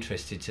 I'd be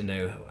interested to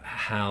know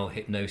how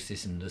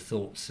hypnosis and the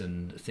thoughts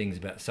and things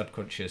about the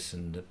subconscious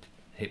and the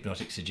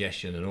hypnotic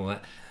suggestion and all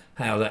that,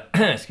 how that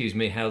excuse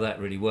me, how that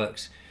really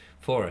works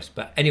for us.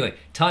 But anyway,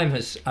 time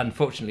has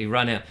unfortunately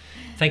run out.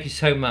 Thank you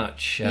so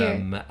much,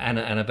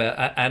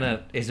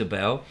 Anna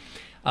Isabel.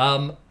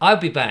 I'll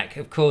be back,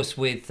 of course,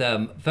 with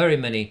very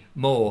many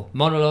more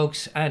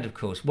monologues and, of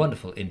course,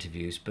 wonderful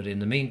interviews. But in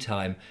the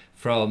meantime,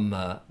 from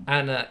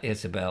Anna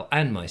Isabel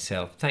and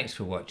myself, thanks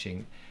for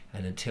watching.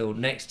 And until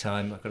next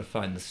time, I've got to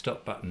find the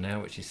stop button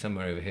now, which is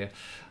somewhere over here.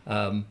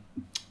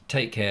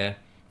 Take care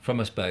from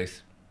us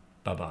both.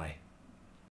 Bye-bye.